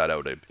flesh that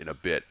out in a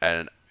bit,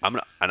 and I'm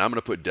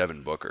gonna put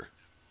Devin Booker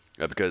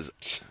because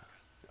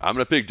I'm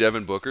going to pick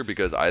Devin Booker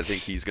because I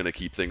think he's going to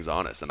keep things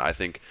honest, and I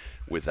think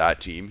with that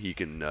team he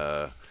can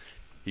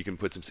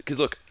put some. Because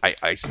look,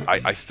 I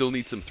still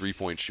need some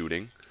 3-point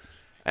shooting,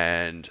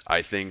 and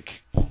I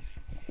think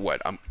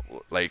I'm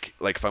like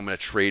if I'm going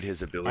to trade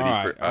his ability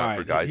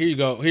for guys. Here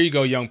you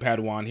go, young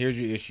Padawan. Here's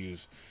your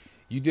issues.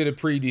 You did a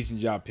pretty decent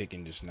job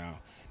picking just now.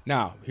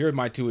 Now, here are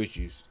my 2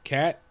 issues.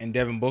 Cat and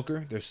Devin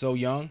Booker, they're so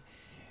young.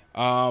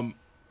 I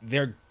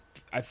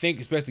think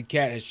especially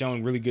Cat has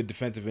shown really good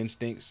defensive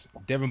instincts.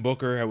 Devin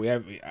Booker,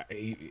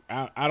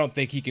 I don't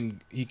think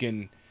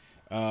he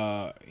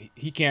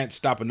can't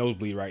stop a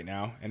nosebleed right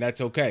now, and that's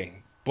okay.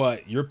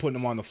 But you're putting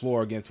him on the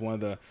floor against one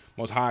of the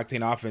most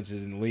high-octane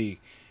offenses in the league.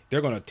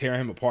 They're going to tear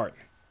him apart.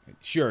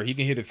 Sure, he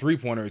can hit a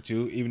 3-pointer or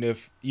 2,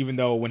 even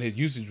though when his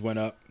usage went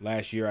up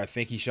last year, I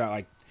think he shot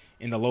like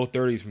in the low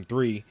 30s from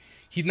 3.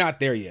 He's not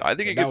there yet. I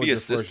think he could be a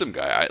system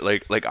guy.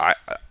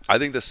 I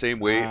think the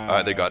same way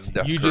they got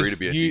Steph Curry to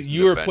be a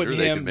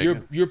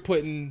defender. You're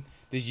putting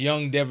this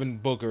young Devin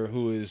Booker,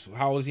 who is,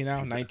 how old is he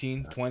now?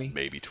 19, 20?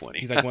 Maybe 20.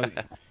 He's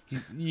like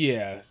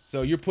yeah.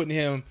 So you're putting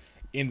him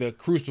in the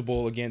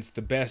crucible against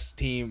the best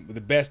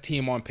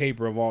team on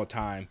paper of all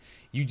time.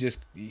 He's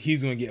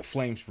going to get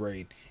flame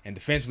sprayed, and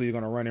defensively you're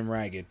going to run him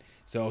ragged.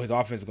 So his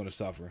offense is going to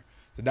suffer.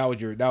 So that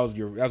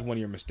was one of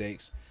your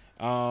mistakes.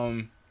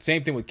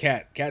 Same thing with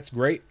Cat. Cat's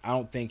great. I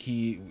don't think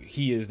he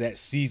is that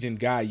seasoned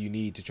guy you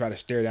need to try to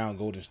stare down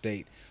Golden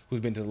State,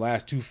 who's been to the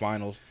last 2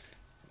 finals.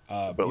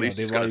 But at least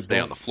he's got to stay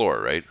on the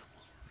floor, right?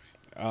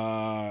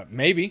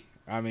 Maybe.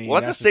 I mean,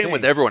 that's the same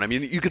with everyone. I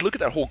mean, you could look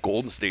at that whole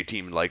Golden State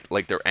team,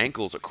 like their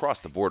ankles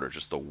across the board are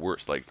just the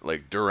worst.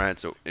 Like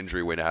Durant's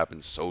injury when it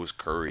happens, so is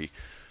Curry,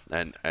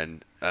 and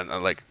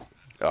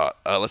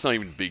let's not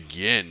even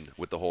begin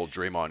with the whole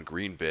Draymond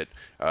Green bit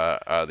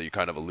that you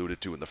kind of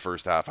alluded to in the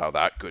first half, how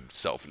that could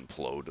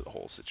self-implode the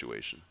whole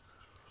situation.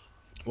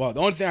 Well,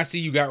 the only thing I see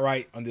you got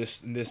right on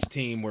this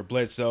team were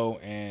Bledsoe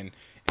and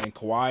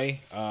Kawhi.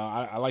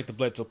 I like the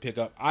Bledsoe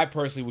pickup. I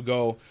personally would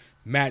go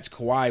match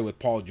Kawhi with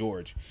Paul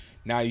George.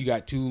 Now you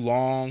got 2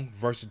 long,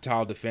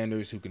 versatile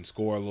defenders who can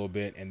score a little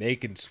bit, and they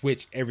can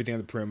switch everything on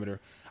the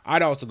perimeter.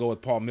 I'd also go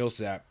with Paul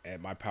Millsap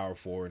at my power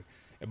forward.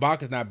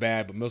 Ibaka's not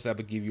bad, but Millsap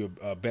would give you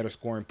a better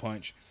scoring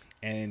punch.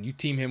 And you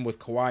team him with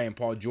Kawhi and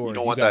Paul George. You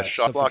don't want that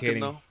shot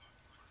blocking, though?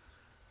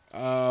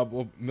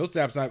 Well,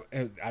 Millsap's not.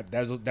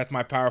 That's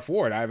my power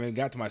forward. I haven't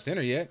got to my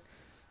center yet.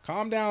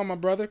 Calm down, my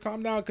brother.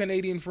 Calm down,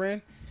 Canadian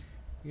friend.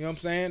 You know what I'm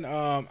saying?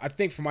 I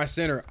think for my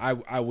center,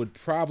 I would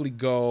probably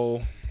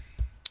go.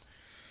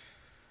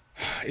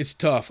 It's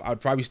tough. I'd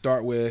probably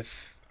start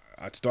with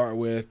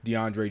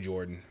DeAndre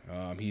Jordan.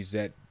 He's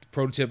that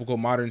prototypical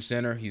modern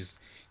center.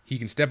 He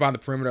can step on the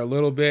perimeter a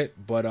little bit,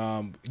 but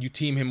you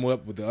team him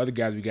up with the other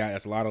guys we got.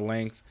 That's a lot of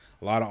length,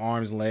 a lot of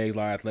arms and legs, a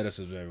lot of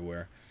athleticism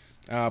everywhere.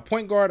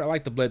 Point guard, I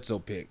like the Bledsoe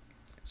pick.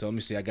 So let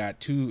me see. I got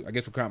 2. I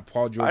guess we're counting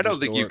Paul George. I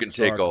don't think you can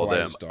take all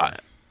them.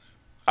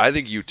 I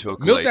think you took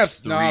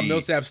Millsap's. Like 3.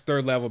 Millsap's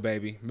third level,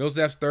 baby.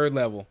 Millsap's third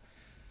level.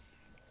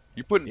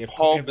 You're putting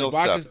Paul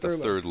Millsap at the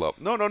third level.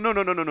 No. No,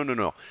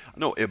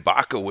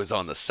 Ibaka was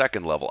on the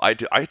second level. I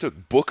took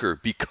Booker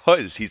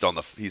because he's on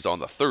the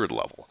third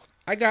level.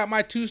 I got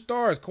my 2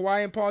 stars,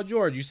 Kawhi and Paul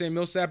George. You say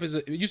Millsap is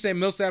a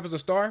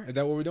star? Is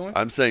that what we're doing?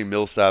 I'm saying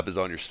Millsap is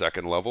on your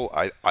second level.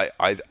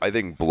 I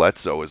think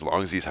Bledsoe, as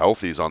long as he's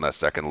healthy, is on that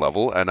second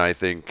level, and I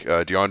think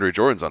DeAndre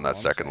Jordan's on that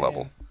second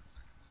level.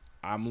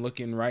 I'm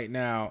looking right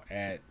now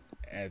at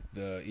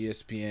the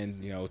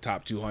ESPN,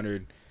 top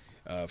 200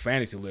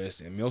 fantasy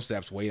list, and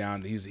Millsap's way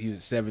down. He's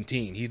at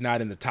 17. He's not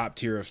in the top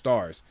tier of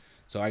stars.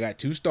 So I got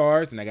 2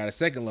 stars, and I got a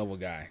second level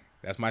guy.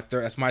 That's my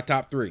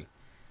top 3.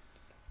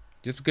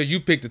 Just because you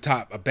picked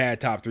a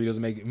bad top 3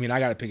 doesn't I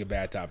got to pick a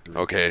bad top 3.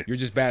 Okay. You're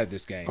just bad at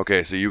this game.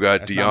 Okay, so you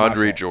got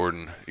DeAndre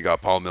Jordan. You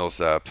got Paul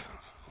Millsap.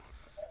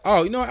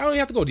 Oh, you know what? I don't even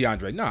have to go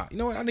DeAndre. Nah, you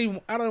know what?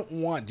 I don't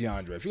want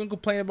DeAndre. If you're going to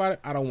complain about it,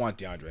 I don't want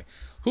DeAndre.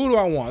 Who do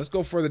I want? Let's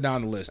go further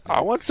down the list.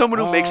 I want someone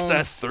who makes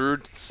that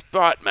third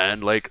spot,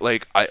 man. I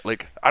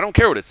don't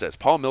care what it says.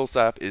 Paul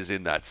Millsap is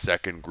in that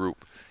second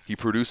group. He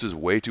produces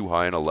way too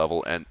high on a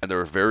level, and there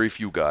are very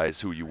few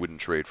guys who you wouldn't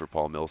trade for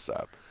Paul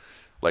Millsap.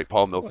 Like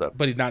Paul Millsap.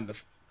 But he's not in the...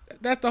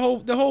 That's the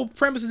whole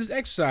premise of this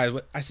exercise.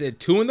 I said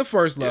 2 in the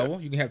first level.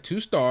 Yeah. You can have 2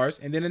 stars,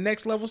 and then a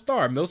next level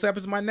star. Millsap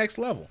is my next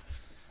level,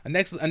 a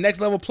next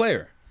level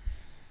player.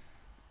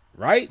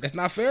 Right? That's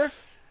not fair.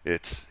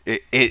 It's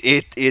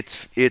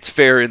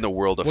fair in the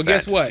world of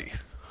fantasy. Guess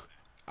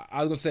what?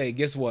 I was gonna say,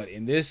 guess what?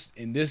 In this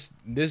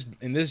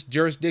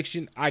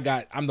jurisdiction,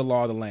 I'm the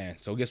law of the land.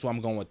 So guess what?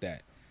 I'm going with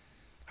that.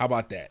 How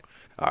about that?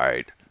 All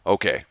right.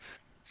 Okay.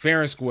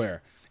 Fair and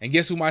square. And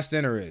guess who my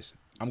center is?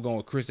 I'm going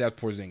with Kristaps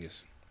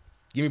Porzingis.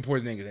 Give me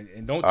Porzingis,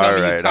 and don't tell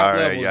me he's top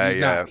level. Yeah,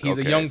 he's not. He's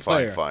okay, a young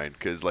player. Fine.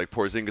 Because like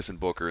Porzingis and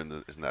Booker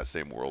is in that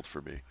same world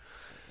for me.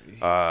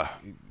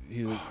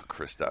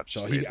 Kristaps.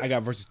 So I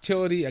got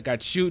versatility. I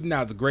got shooting.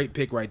 Now it's a great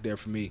pick right there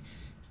for me.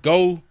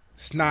 Go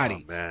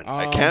Snotty. Oh, man,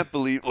 I can't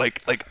believe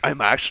like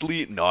I'm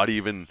actually not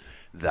even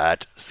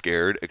that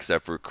scared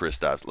except for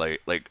Kristaps.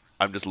 Like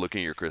I'm just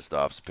looking at your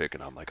Kristaps pick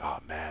and I'm like, oh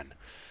man,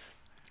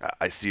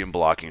 I see him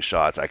blocking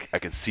shots. I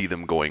can see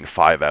them going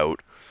 5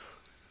 out.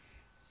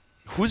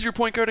 Who's your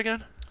point guard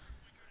again?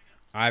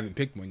 I haven't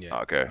picked one yet.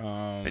 Okay,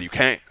 and you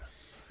can't.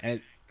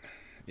 And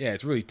yeah,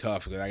 it's really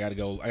tough because I gotta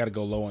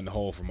go low in the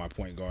hole for my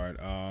point guard.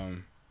 I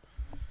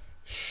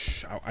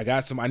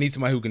need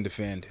somebody who can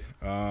defend,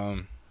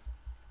 and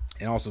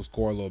also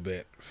score a little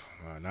bit.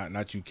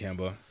 Not you,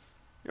 Kemba.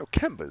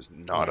 Kemba's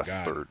not a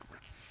third.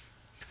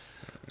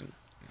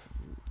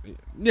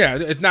 Yeah,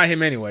 it's not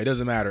him anyway. It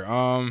doesn't matter.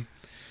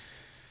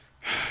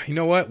 You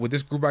know what? With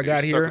this group I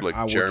got here,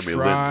 I will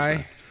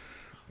try.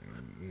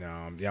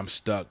 I'm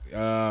stuck.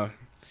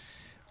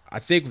 I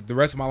think the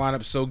rest of my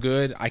lineup is so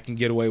good, I can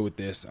get away with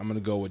this. I'm gonna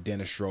go with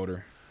Dennis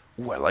Schroeder.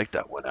 Ooh, I like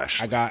that one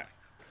actually.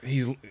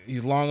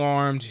 He's long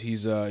armed.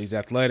 He's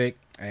athletic,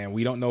 and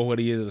we don't know what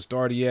he is as a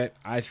starter yet.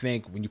 I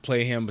think when you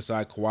play him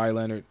beside Kawhi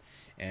Leonard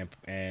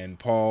and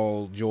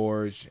Paul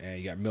George, and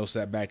you got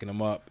Millsap backing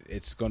him up,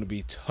 it's going to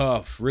be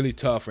tough, really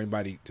tough for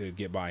anybody to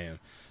get by him.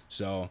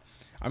 So,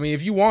 I mean,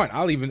 if you want,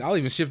 I'll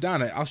even shift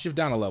down. I'll shift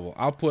down a level.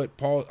 I'll put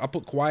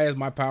Kawhi as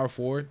my power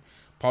forward,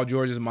 Paul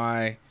George as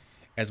my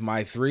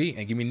 3,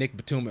 and give me Nick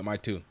Batum at my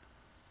 2.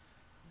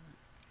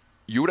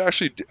 You would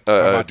actually do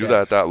that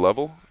at that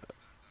level?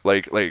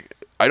 Like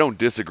I don't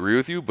disagree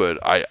with you,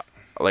 but I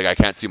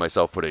can't see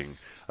myself putting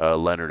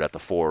Leonard at the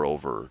 4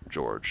 over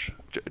George.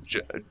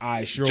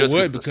 I sure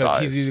would, because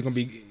he's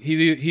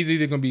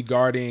either gonna be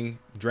guarding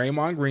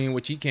Draymond Green,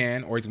 which he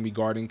can, or he's gonna be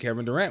guarding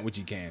Kevin Durant, which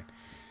he can.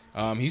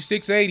 He's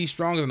 6'8", he's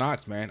strong as an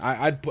ox, man.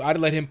 I'd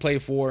let him play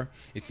 4,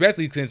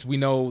 especially since we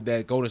know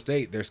that Golden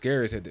State, they're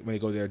scared when they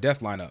go to their death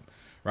lineup,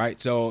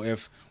 right? So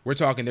if we're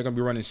talking, they're gonna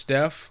be running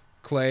Steph,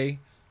 Clay,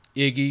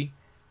 Iggy,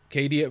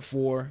 KD at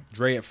 4,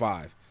 Dre at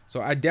 5. So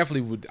I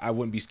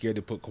wouldn't be scared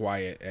to put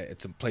Kawhi at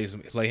some play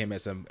him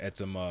at some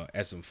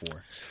 4.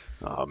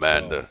 Oh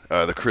man, so,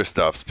 the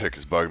Kristaps pick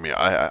is bugging me.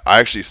 I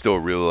actually still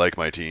really like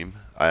my team,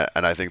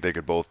 and I think they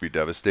could both be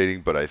devastating.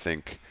 But I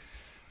think,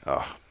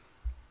 I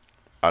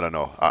don't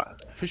know.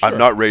 For sure. I'm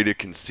not ready to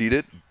concede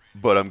it,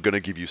 but I'm gonna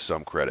give you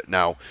some credit.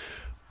 Now,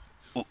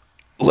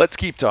 let's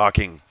keep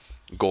talking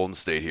Golden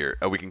State here.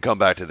 We can come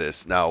back to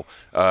this. Now,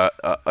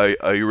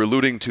 you're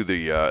alluding to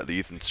the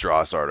Ethan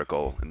Strauss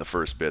article in the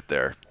first bit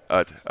there.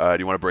 Do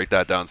you want to break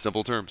that down in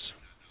simple terms?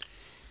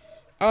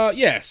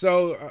 Yeah.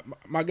 So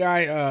my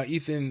guy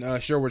Ethan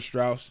Sherwood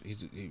Strauss,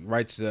 he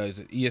writes. He's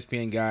an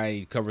ESPN guy.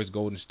 He covers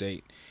Golden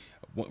State.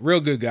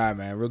 Real good guy,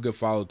 man. Real good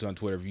follow on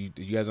Twitter. If you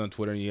guys on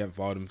Twitter and you haven't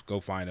followed him, go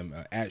find him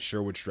at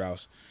Sherwood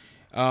Strauss.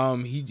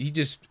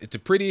 It's a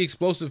pretty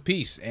explosive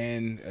piece,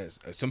 and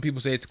some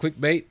people say it's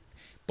clickbait.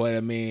 But, I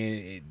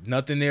mean,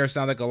 nothing there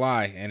sounds like a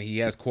lie. And he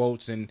has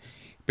quotes. And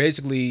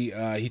basically,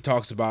 he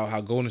talks about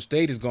how Golden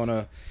State is going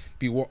to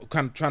be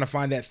kind of trying to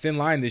find that thin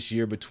line this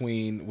year with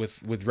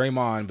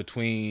Draymond,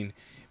 between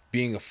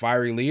being a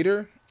fiery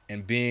leader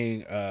and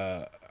being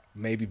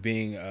maybe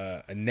being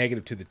a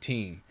negative to the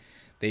team.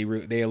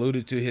 They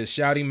alluded to his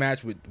shouting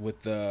match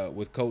with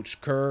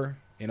Coach Kerr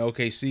in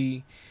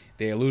OKC.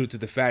 They alluded to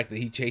the fact that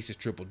he chases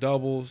triple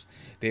doubles.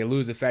 They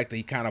alluded to the fact that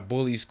he kind of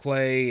bullies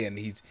Clay, and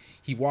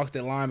he walks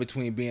that line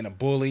between being a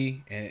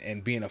bully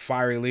and being a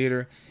fiery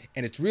leader.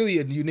 And it's really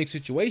a unique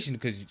situation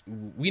because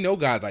we know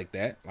guys like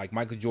that, like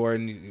Michael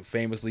Jordan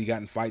famously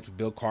got in fights with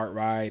Bill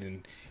Cartwright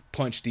and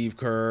punched Steve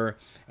Kerr.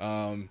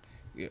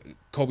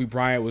 Kobe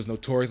Bryant was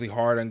notoriously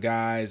hard on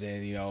guys,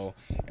 and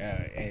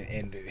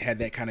and had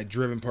that kind of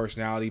driven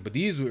personality. But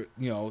these were,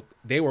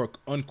 they were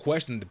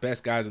unquestionably the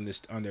best guys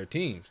on their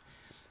teams.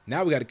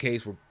 Now we got a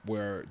case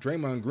where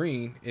Draymond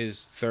Green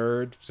is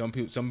 3rd. Some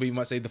people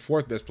might say the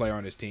 4th best player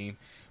on his team,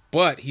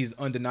 but he's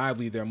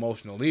undeniably their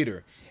emotional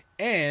leader.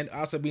 And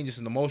also being just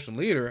an emotional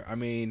leader, I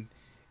mean,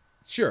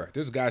 sure,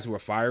 there's guys who are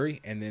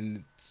fiery, and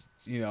then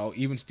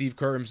even Steve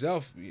Kerr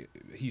himself,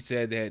 he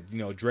said that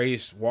Dre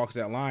walks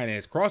that line and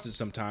has crossed it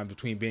sometimes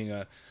between being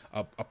a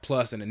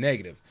plus and a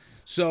negative.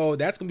 So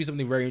that's gonna be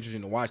something very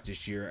interesting to watch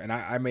this year. And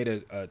I made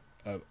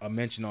a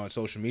mention on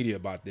social media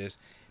about this.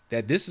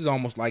 That this is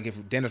almost like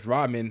if Dennis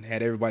Rodman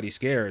had everybody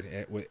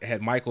scared,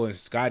 had Michael and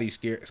Scottie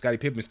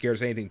Pippen scared to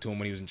say anything to him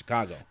when he was in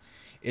Chicago.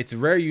 It's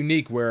very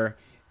unique where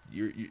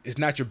it's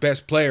not your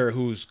best player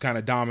who's kind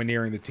of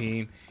domineering the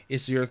team.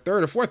 It's your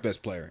 3rd or 4th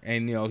best player,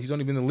 and he's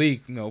only been in the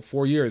league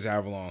 4 years,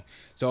 however long.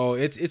 So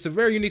it's a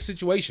very unique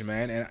situation,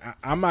 man. And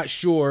I'm not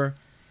sure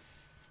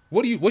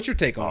What's your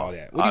take on all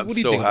that? What do I'm you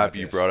so think happy about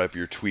you this? brought up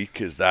your tweet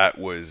because that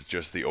was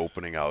just the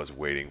opening I was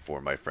waiting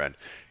for, my friend.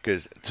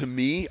 Because to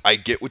me, I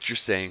get what you're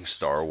saying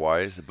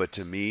star-wise, but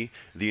to me,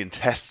 the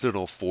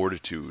intestinal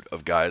fortitude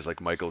of guys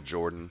like Michael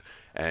Jordan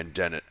and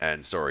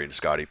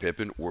Scottie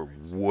Pippen were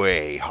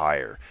way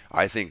higher.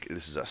 I think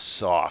this is a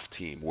soft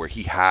team where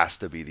he has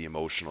to be the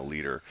emotional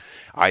leader.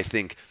 I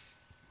think,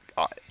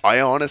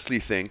 I honestly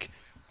think,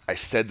 I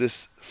said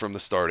this from the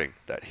starting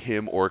that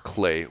him or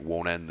Clay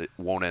won't end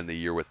the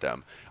year with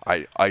them.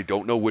 I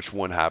don't know which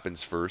one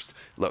happens first.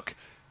 Look,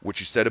 what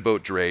you said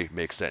about Dre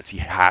makes sense. He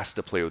has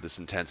to play with this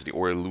intensity,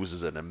 or he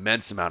loses an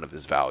immense amount of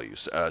his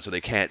values. So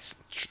they can't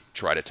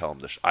try to tell him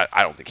this.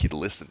 I don't think he'd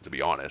listen, to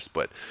be honest.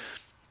 But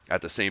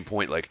at the same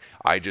point, like,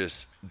 I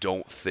just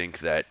don't think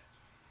that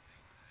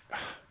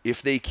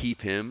if they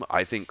keep him,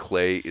 I think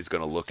Clay is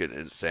going to look at it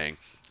and saying,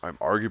 I'm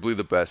arguably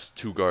the best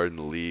two guard in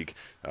the league,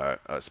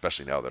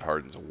 especially now that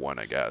Harden's won,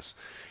 I guess.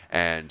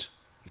 And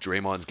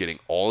Draymond's getting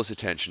all his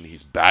attention.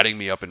 He's batting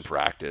me up in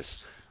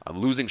practice. I'm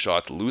losing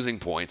shots, losing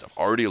points. I've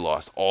already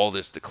lost all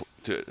this to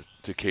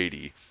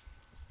KD.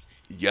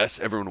 Yes,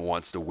 everyone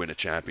wants to win a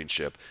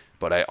championship,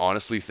 but I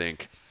honestly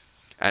think,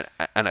 and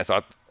I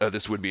thought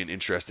this would be an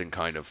interesting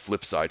kind of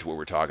flip side to what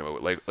we're talking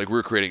about. Like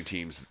we're creating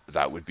teams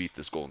that would beat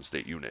this Golden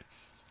State unit.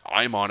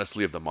 I'm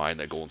honestly of the mind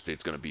that Golden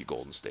State's going to beat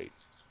Golden State.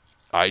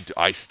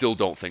 I still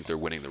don't think they're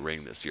winning the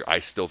ring this year. I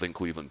still think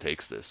Cleveland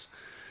takes this.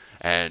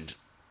 And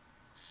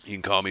you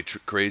can call me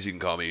crazy, you can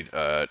call me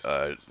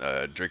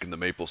drinking the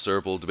maple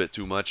syrup a bit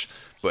too much,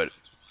 but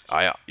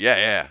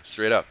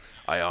straight up.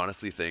 I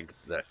honestly think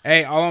that.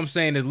 Hey, all I'm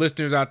saying is,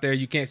 listeners out there,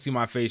 you can't see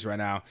my face right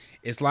now.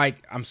 It's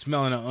like I'm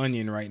smelling an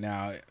onion right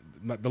now.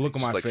 The look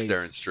on my face. Like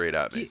staring straight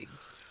at me.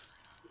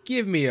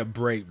 Give me a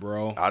break,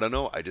 bro. I don't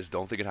know. I just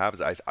don't think it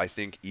happens. I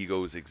think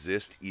egos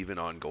exist even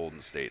on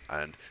Golden State,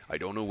 and I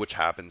don't know which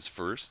happens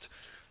first.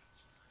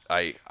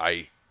 My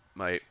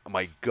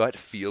gut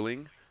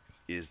feeling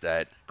is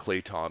that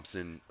Klay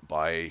Thompson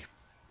by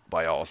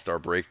All-Star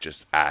break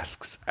just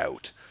asks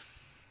out.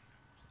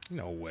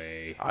 No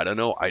way. I don't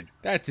know.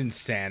 That's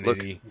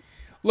insanity.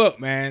 Look,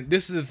 man,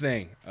 this is the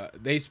thing.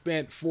 They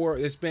spent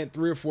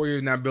 3 or 4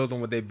 years now building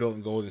what they built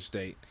in Golden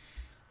State.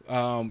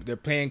 They're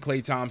paying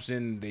Klay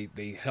Thompson.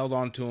 They held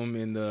on to him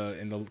in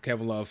the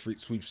Kevin Love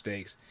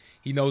sweepstakes.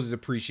 He knows it's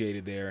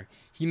appreciated there.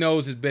 He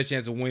knows his best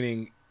chance of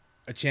winning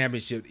a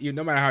championship,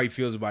 no matter how he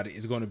feels about it,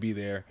 is going to be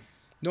there.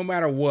 No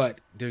matter what,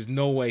 there's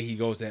no way he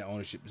goes to that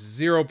ownership.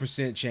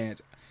 0%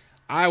 chance.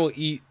 I will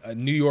eat a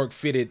New York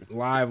Fitted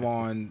live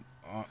on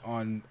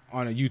a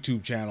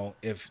YouTube channel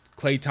if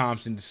Klay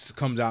Thompson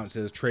comes out and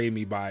says trade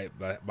me by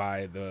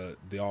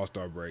the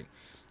All-Star break.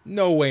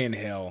 No way in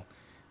hell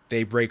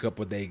they break up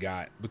what they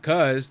got,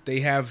 because they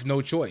have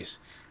no choice.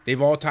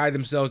 They've all tied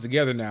themselves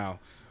together now.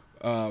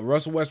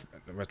 Russell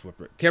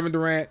Westbrook, Kevin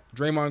Durant,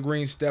 Draymond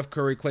Green, Steph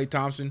Curry, Klay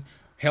Thompson,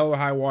 hell or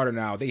high water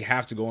now. They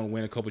have to go and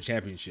win a couple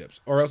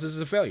championships, or else this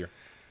is a failure.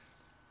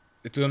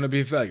 It's going to be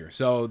a failure.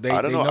 So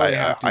I don't know.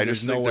 I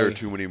just think there way. are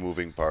too many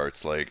moving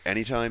parts. Like,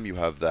 anytime you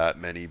have that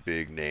many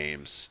big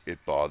names, it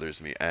bothers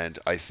me. And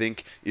I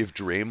think if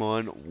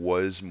Draymond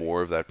was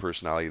more of that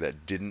personality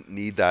that didn't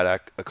need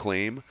that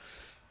acclaim,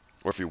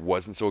 or if he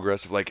wasn't so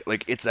aggressive, like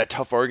it's that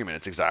tough argument.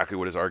 It's exactly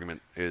what his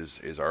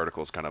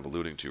article is kind of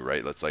alluding to,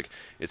 right? It's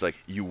like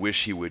you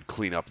wish he would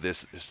clean up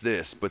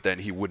this, but then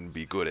he wouldn't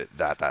be good at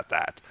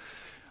that.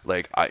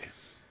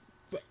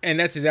 And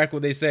that's exactly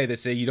what they say. They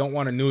say you don't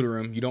want to neuter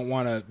him. You don't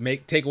want to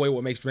take away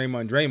what makes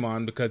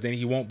Draymond, because then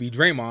he won't be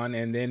Draymond,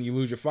 and then you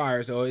lose your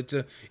fire. So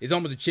it's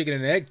almost a chicken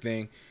and egg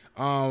thing.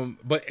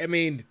 But I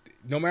mean,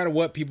 no matter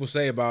what people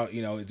say about,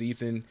 is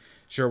Ethan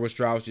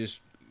Sherwood-Strauss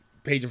just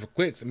paging for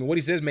clicks? I mean, what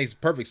he says makes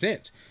perfect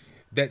sense.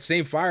 That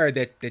same fire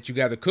that you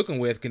guys are cooking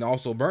with can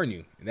also burn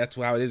you, and that's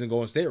how it is in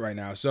Golden State right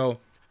now. So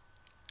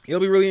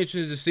it'll be really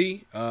interesting to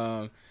see.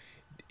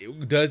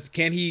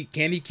 Can he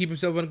keep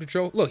himself under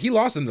control? Look, he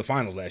lost in the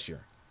finals last year.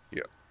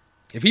 Yeah.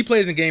 If he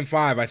plays in Game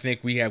 5, I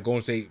think we have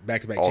Golden State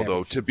back-to-back champions.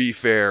 Although, to be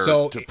fair,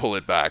 to pull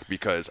it back,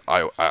 because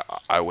I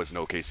was an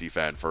OKC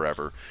fan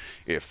forever,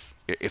 if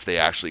they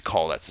actually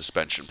call that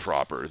suspension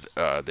proper,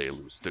 they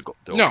lose to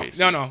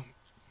OKC. No.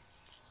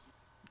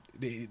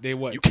 They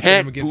what? You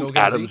can't boot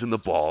Adams in the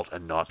balls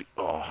and not be.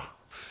 Oh,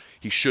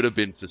 he should have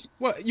been.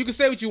 Well, you can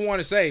say what you want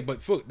to say, but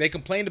they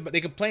complained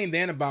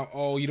then about,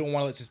 you don't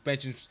want to let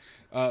suspensions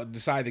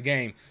decide the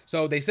game.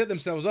 So they set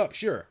themselves up,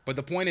 sure. But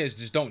the point is,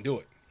 just don't do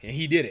it. And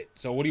he did it.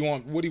 So what do you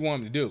want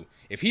him to do?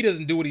 If he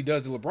doesn't do what he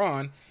does to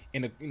LeBron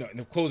in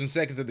the closing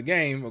seconds of the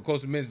game or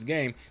closing minutes of the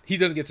game, he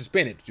doesn't get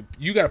suspended.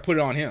 You got to put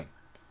it on him.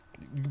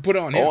 You can put it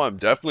on him. Oh, I'm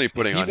definitely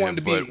putting on him.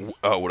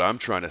 But what I'm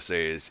trying to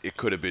say is it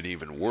could have been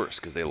even worse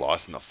because they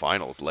lost in the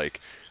finals. Like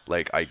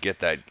I get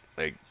that,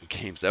 like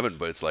Game 7,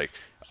 but it's like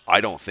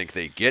I don't think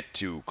they get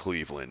to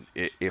Cleveland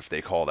if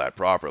they call that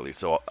properly.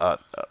 So I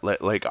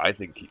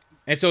think.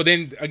 And so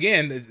then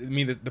again, I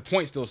mean the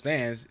point still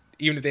stands.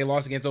 Even if they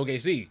lost against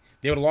OKC,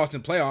 they would have lost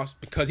in the playoffs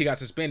because he got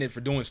suspended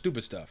for doing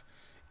stupid stuff.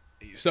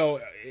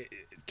 So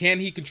can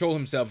he control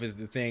himself is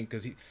the thing,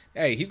 because he's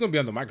going to be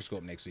under the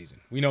microscope next season.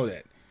 We know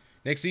that.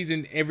 Next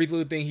season, every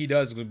little thing he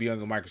does is going to be under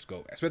the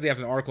microscope, especially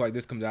after an article like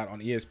this comes out on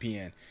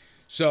ESPN.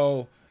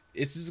 So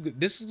this is going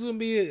to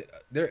be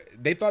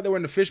they thought they were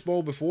in the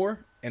fishbowl before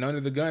and under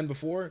the gun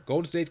before.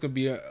 Golden State's going to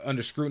be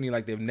under scrutiny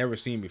like they've never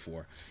seen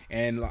before.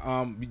 And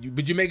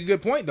but you make a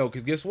good point though,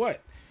 because guess what?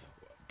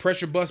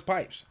 Pressure bust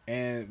pipes,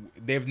 and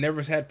they've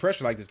never had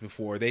pressure like this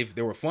before. They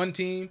were a fun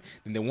team,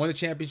 then they won the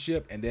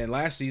championship, and then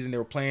last season they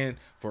were playing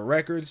for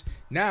records.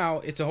 Now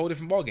it's a whole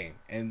different ballgame,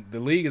 and the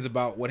league is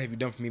about what have you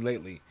done for me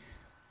lately.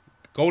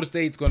 Golden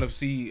State's going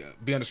to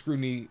be under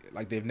scrutiny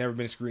like they've never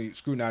been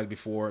scrutinized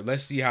before.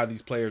 Let's see how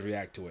these players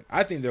react to it.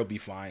 I think they'll be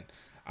fine.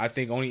 I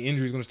think only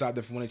injury is going to stop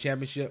them from winning a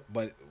championship,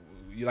 but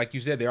like you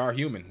said, they are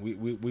human.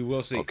 We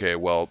will see. Okay,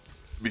 well,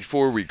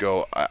 before we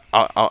go,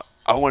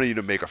 I wanted you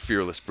to make a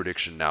fearless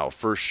prediction now.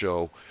 First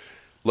show.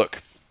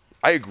 Look,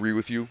 I agree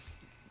with you.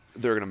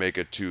 They're going to make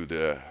it to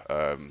the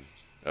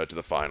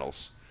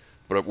finals.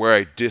 But where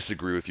I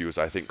disagree with you is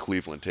I think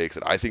Cleveland takes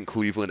it. I think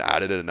Cleveland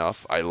added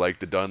enough. I like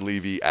the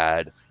Dunleavy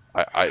ad.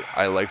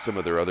 I like some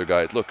of their other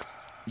guys. Look,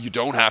 you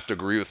don't have to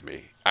agree with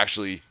me.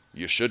 Actually,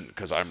 you shouldn't,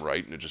 because I'm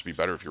right, and it'd just be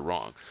better if you're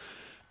wrong.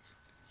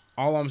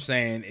 All I'm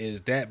saying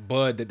is that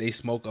bud that they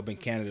smoke up in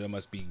Canada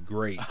must be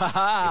great.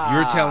 If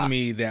you're telling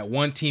me that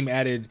one team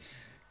added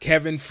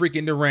Kevin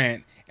freaking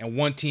Durant and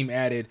one team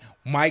added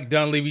Mike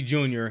Dunleavy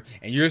Jr.,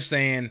 and you're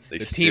saying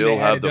the team that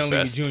added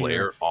Dunleavy Jr.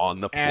 player on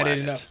the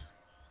added planet. Up,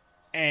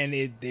 and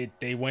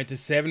they went to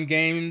 7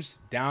 games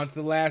down to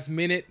the last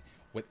minute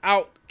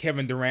without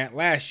Kevin Durant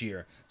last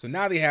year. So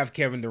now they have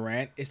Kevin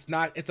Durant. It's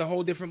a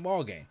whole different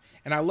ballgame.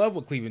 And I love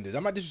what Cleveland does.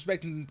 I'm not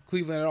disrespecting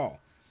Cleveland at all.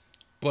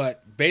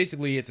 But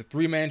basically, it's a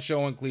 3-man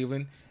show in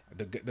Cleveland.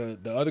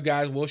 The other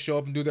guys will show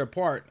up and do their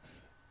part.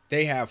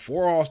 They have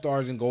 4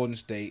 All-Stars in Golden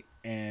State,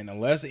 and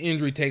unless an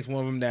injury takes one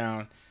of them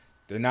down,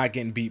 they're not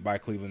getting beat by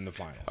Cleveland in the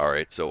finals. All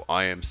right, so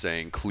I am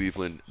saying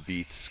Cleveland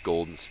beats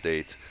Golden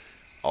State,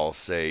 I'll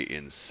say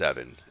in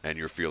 7. And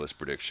your fearless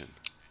prediction?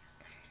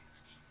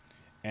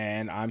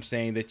 And I'm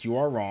saying that you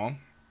are wrong.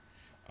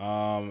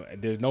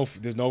 There's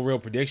no real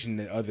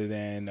prediction other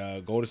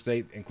than Golden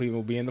State and Cleveland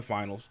will be in the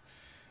finals.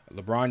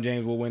 LeBron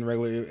James will win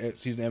regular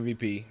season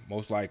MVP,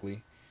 most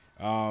likely.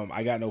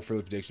 I got no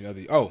further prediction. I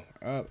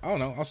don't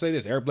know. I'll say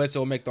this. Eric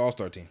Bledsoe will make the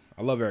All-Star team.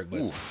 I love Eric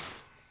Bledsoe.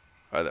 Oof.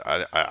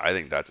 I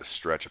think that's a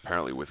stretch,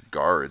 apparently, with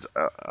guards.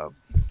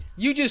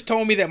 You just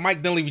told me that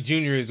Mike Dunleavy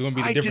Jr. is going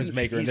to be the difference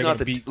maker. He's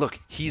not look,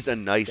 he's a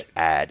nice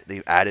ad.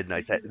 They've added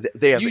nice ad.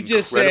 They have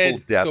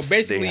incredible depth. So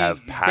basically, they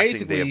have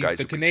passing. They have guys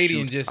the who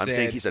Canadian can shoot. just I'm said,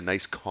 saying he's a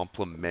nice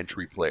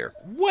complementary player.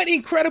 What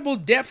incredible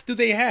depth do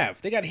they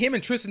have? They got him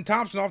and Tristan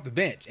Thompson off the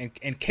bench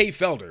and Kay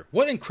Felder.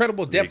 What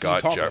incredible depth are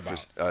you talking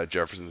about?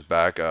 Jefferson's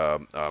back,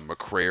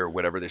 McRae or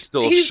whatever. They're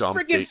still He's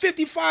freaking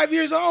 55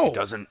 years old.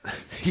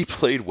 He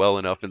played well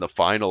enough in the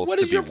final to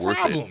be worth it. What is your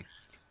problem?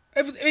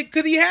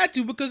 Because he had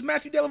to, because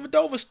Matthew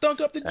Dellavedova stunk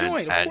up the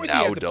joint. Of course he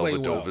had to play well.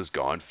 And now Dellavedova's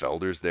gone.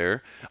 Felder's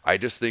there. I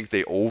just think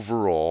they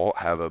overall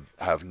have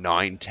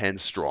 9-10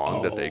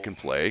 strong that they can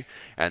play,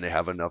 and they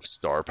have enough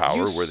star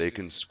power where they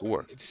can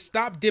score.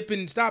 Stop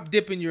dipping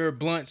your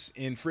blunts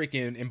in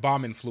freaking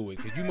embalming fluid,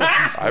 because you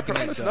must be I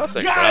promise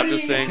nothing. But I'm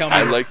just saying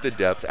I like the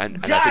depth,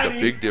 and I think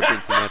a big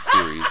difference in that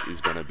series is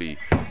going to be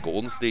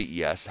Golden State,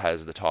 yes,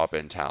 has the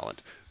top-end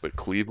talent, but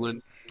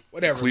Cleveland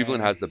has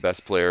the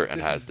best player and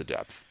has the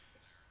depth.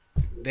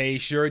 They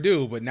sure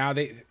do, but now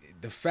the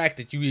fact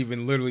that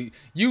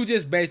you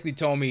just basically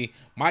told me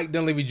Mike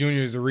Dunleavy Jr.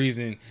 is the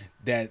reason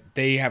that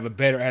they had a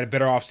better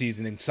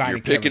offseason than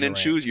signing Kevin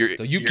Durant. You're picking and choosing.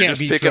 So you can't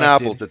just be picking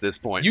trusted. Apples at this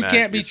point. You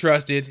can't be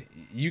trusted.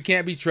 You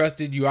can't be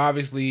trusted. You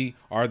obviously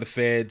are the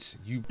feds.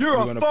 You're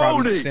going to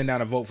probably send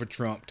down a vote for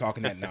Trump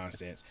talking that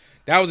nonsense.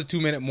 That was a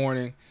 2-minute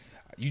morning.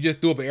 You just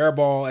threw up an air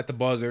ball at the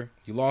buzzer.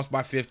 You lost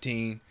by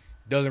 15.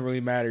 Doesn't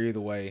really matter either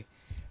way.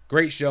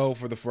 Great show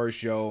for the first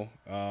show.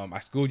 I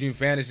schooled you in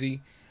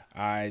fantasy.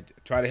 I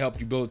try to help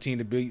you build a team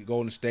to beat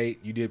Golden State.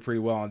 You did pretty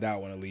well on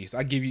that one, at least.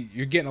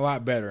 You're getting a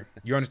lot better.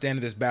 You're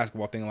understanding this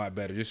basketball thing a lot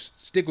better.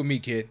 Just stick with me,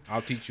 kid.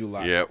 I'll teach you a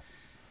lot. Yep.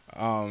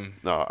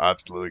 No,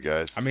 absolutely,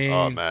 guys. I mean,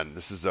 oh man,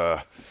 this is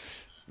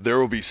there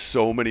will be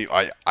so many.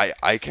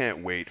 I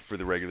can't wait for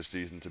the regular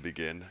season to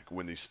begin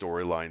when these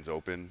storylines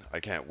open. I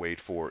can't wait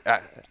for.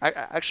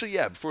 Actually,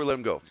 yeah. Before we let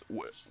him go,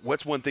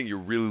 what's one thing you're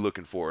really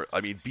looking for?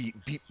 I mean,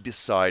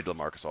 beside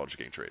LaMarcus Aldridge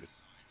getting traded.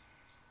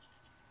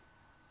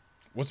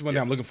 What's the one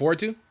that I'm looking forward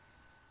to?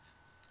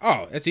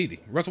 Oh, that's easy.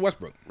 Russell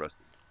Westbrook.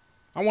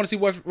 I want to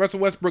see Russell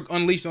Westbrook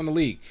unleashed on the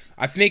league.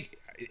 I think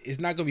it's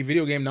not going to be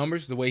video game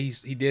numbers the way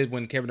he did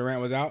when Kevin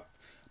Durant was out,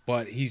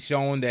 but he's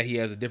shown that he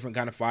has a different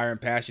kind of fire and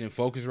passion and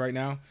focus right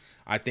now.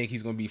 I think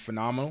he's going to be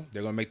phenomenal.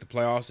 They're going to make the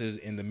playoffs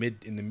in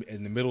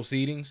the middle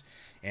seedings,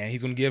 and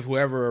he's going to give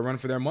whoever a run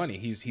for their money.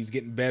 He's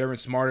getting better and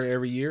smarter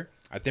every year.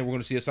 I think we're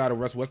going to see a side of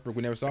Russell Westbrook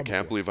we never saw before. I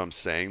can't believe I'm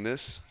saying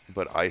this,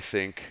 but I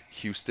think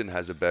Houston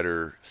has a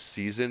better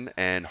season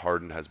and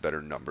Harden has better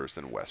numbers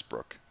than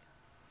Westbrook.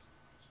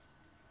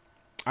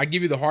 I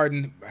give you the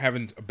Harden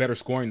having better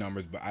scoring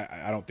numbers, but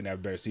I don't think they have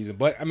a better season.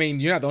 But, I mean,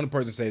 you're not the only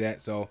person to say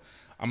that, so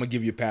I'm going to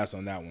give you a pass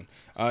on that one.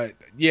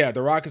 Yeah,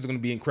 the Rockets are going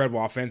to be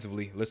incredible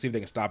offensively. Let's see if they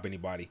can stop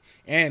anybody.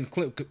 And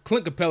Clint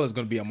Capella is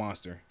going to be a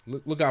monster.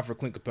 Look out for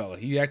Clint Capella.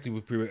 He actually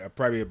would be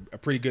probably a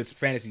pretty good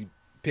fantasy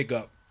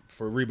pickup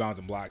for rebounds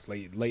and blocks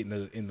late in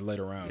the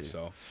later rounds.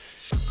 So,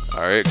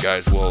 all right,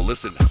 guys. Well,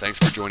 listen, thanks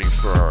for joining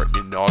for our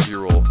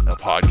inaugural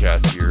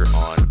podcast here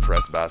on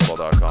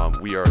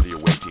PressBasketball.com. We are the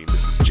away team.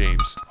 This is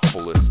James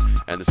Hollis,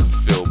 and this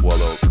is Phil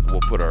Boileau.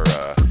 We'll put our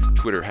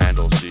Twitter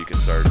handles so you can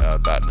start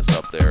batting us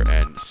up there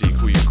and see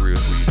who you agree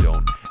with, who you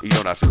don't. You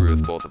don't have to agree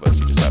with both of us.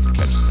 You just have to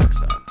catch us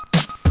next time.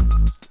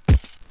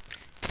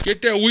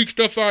 Get that weak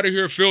stuff out of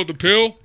here, Phil the Pill.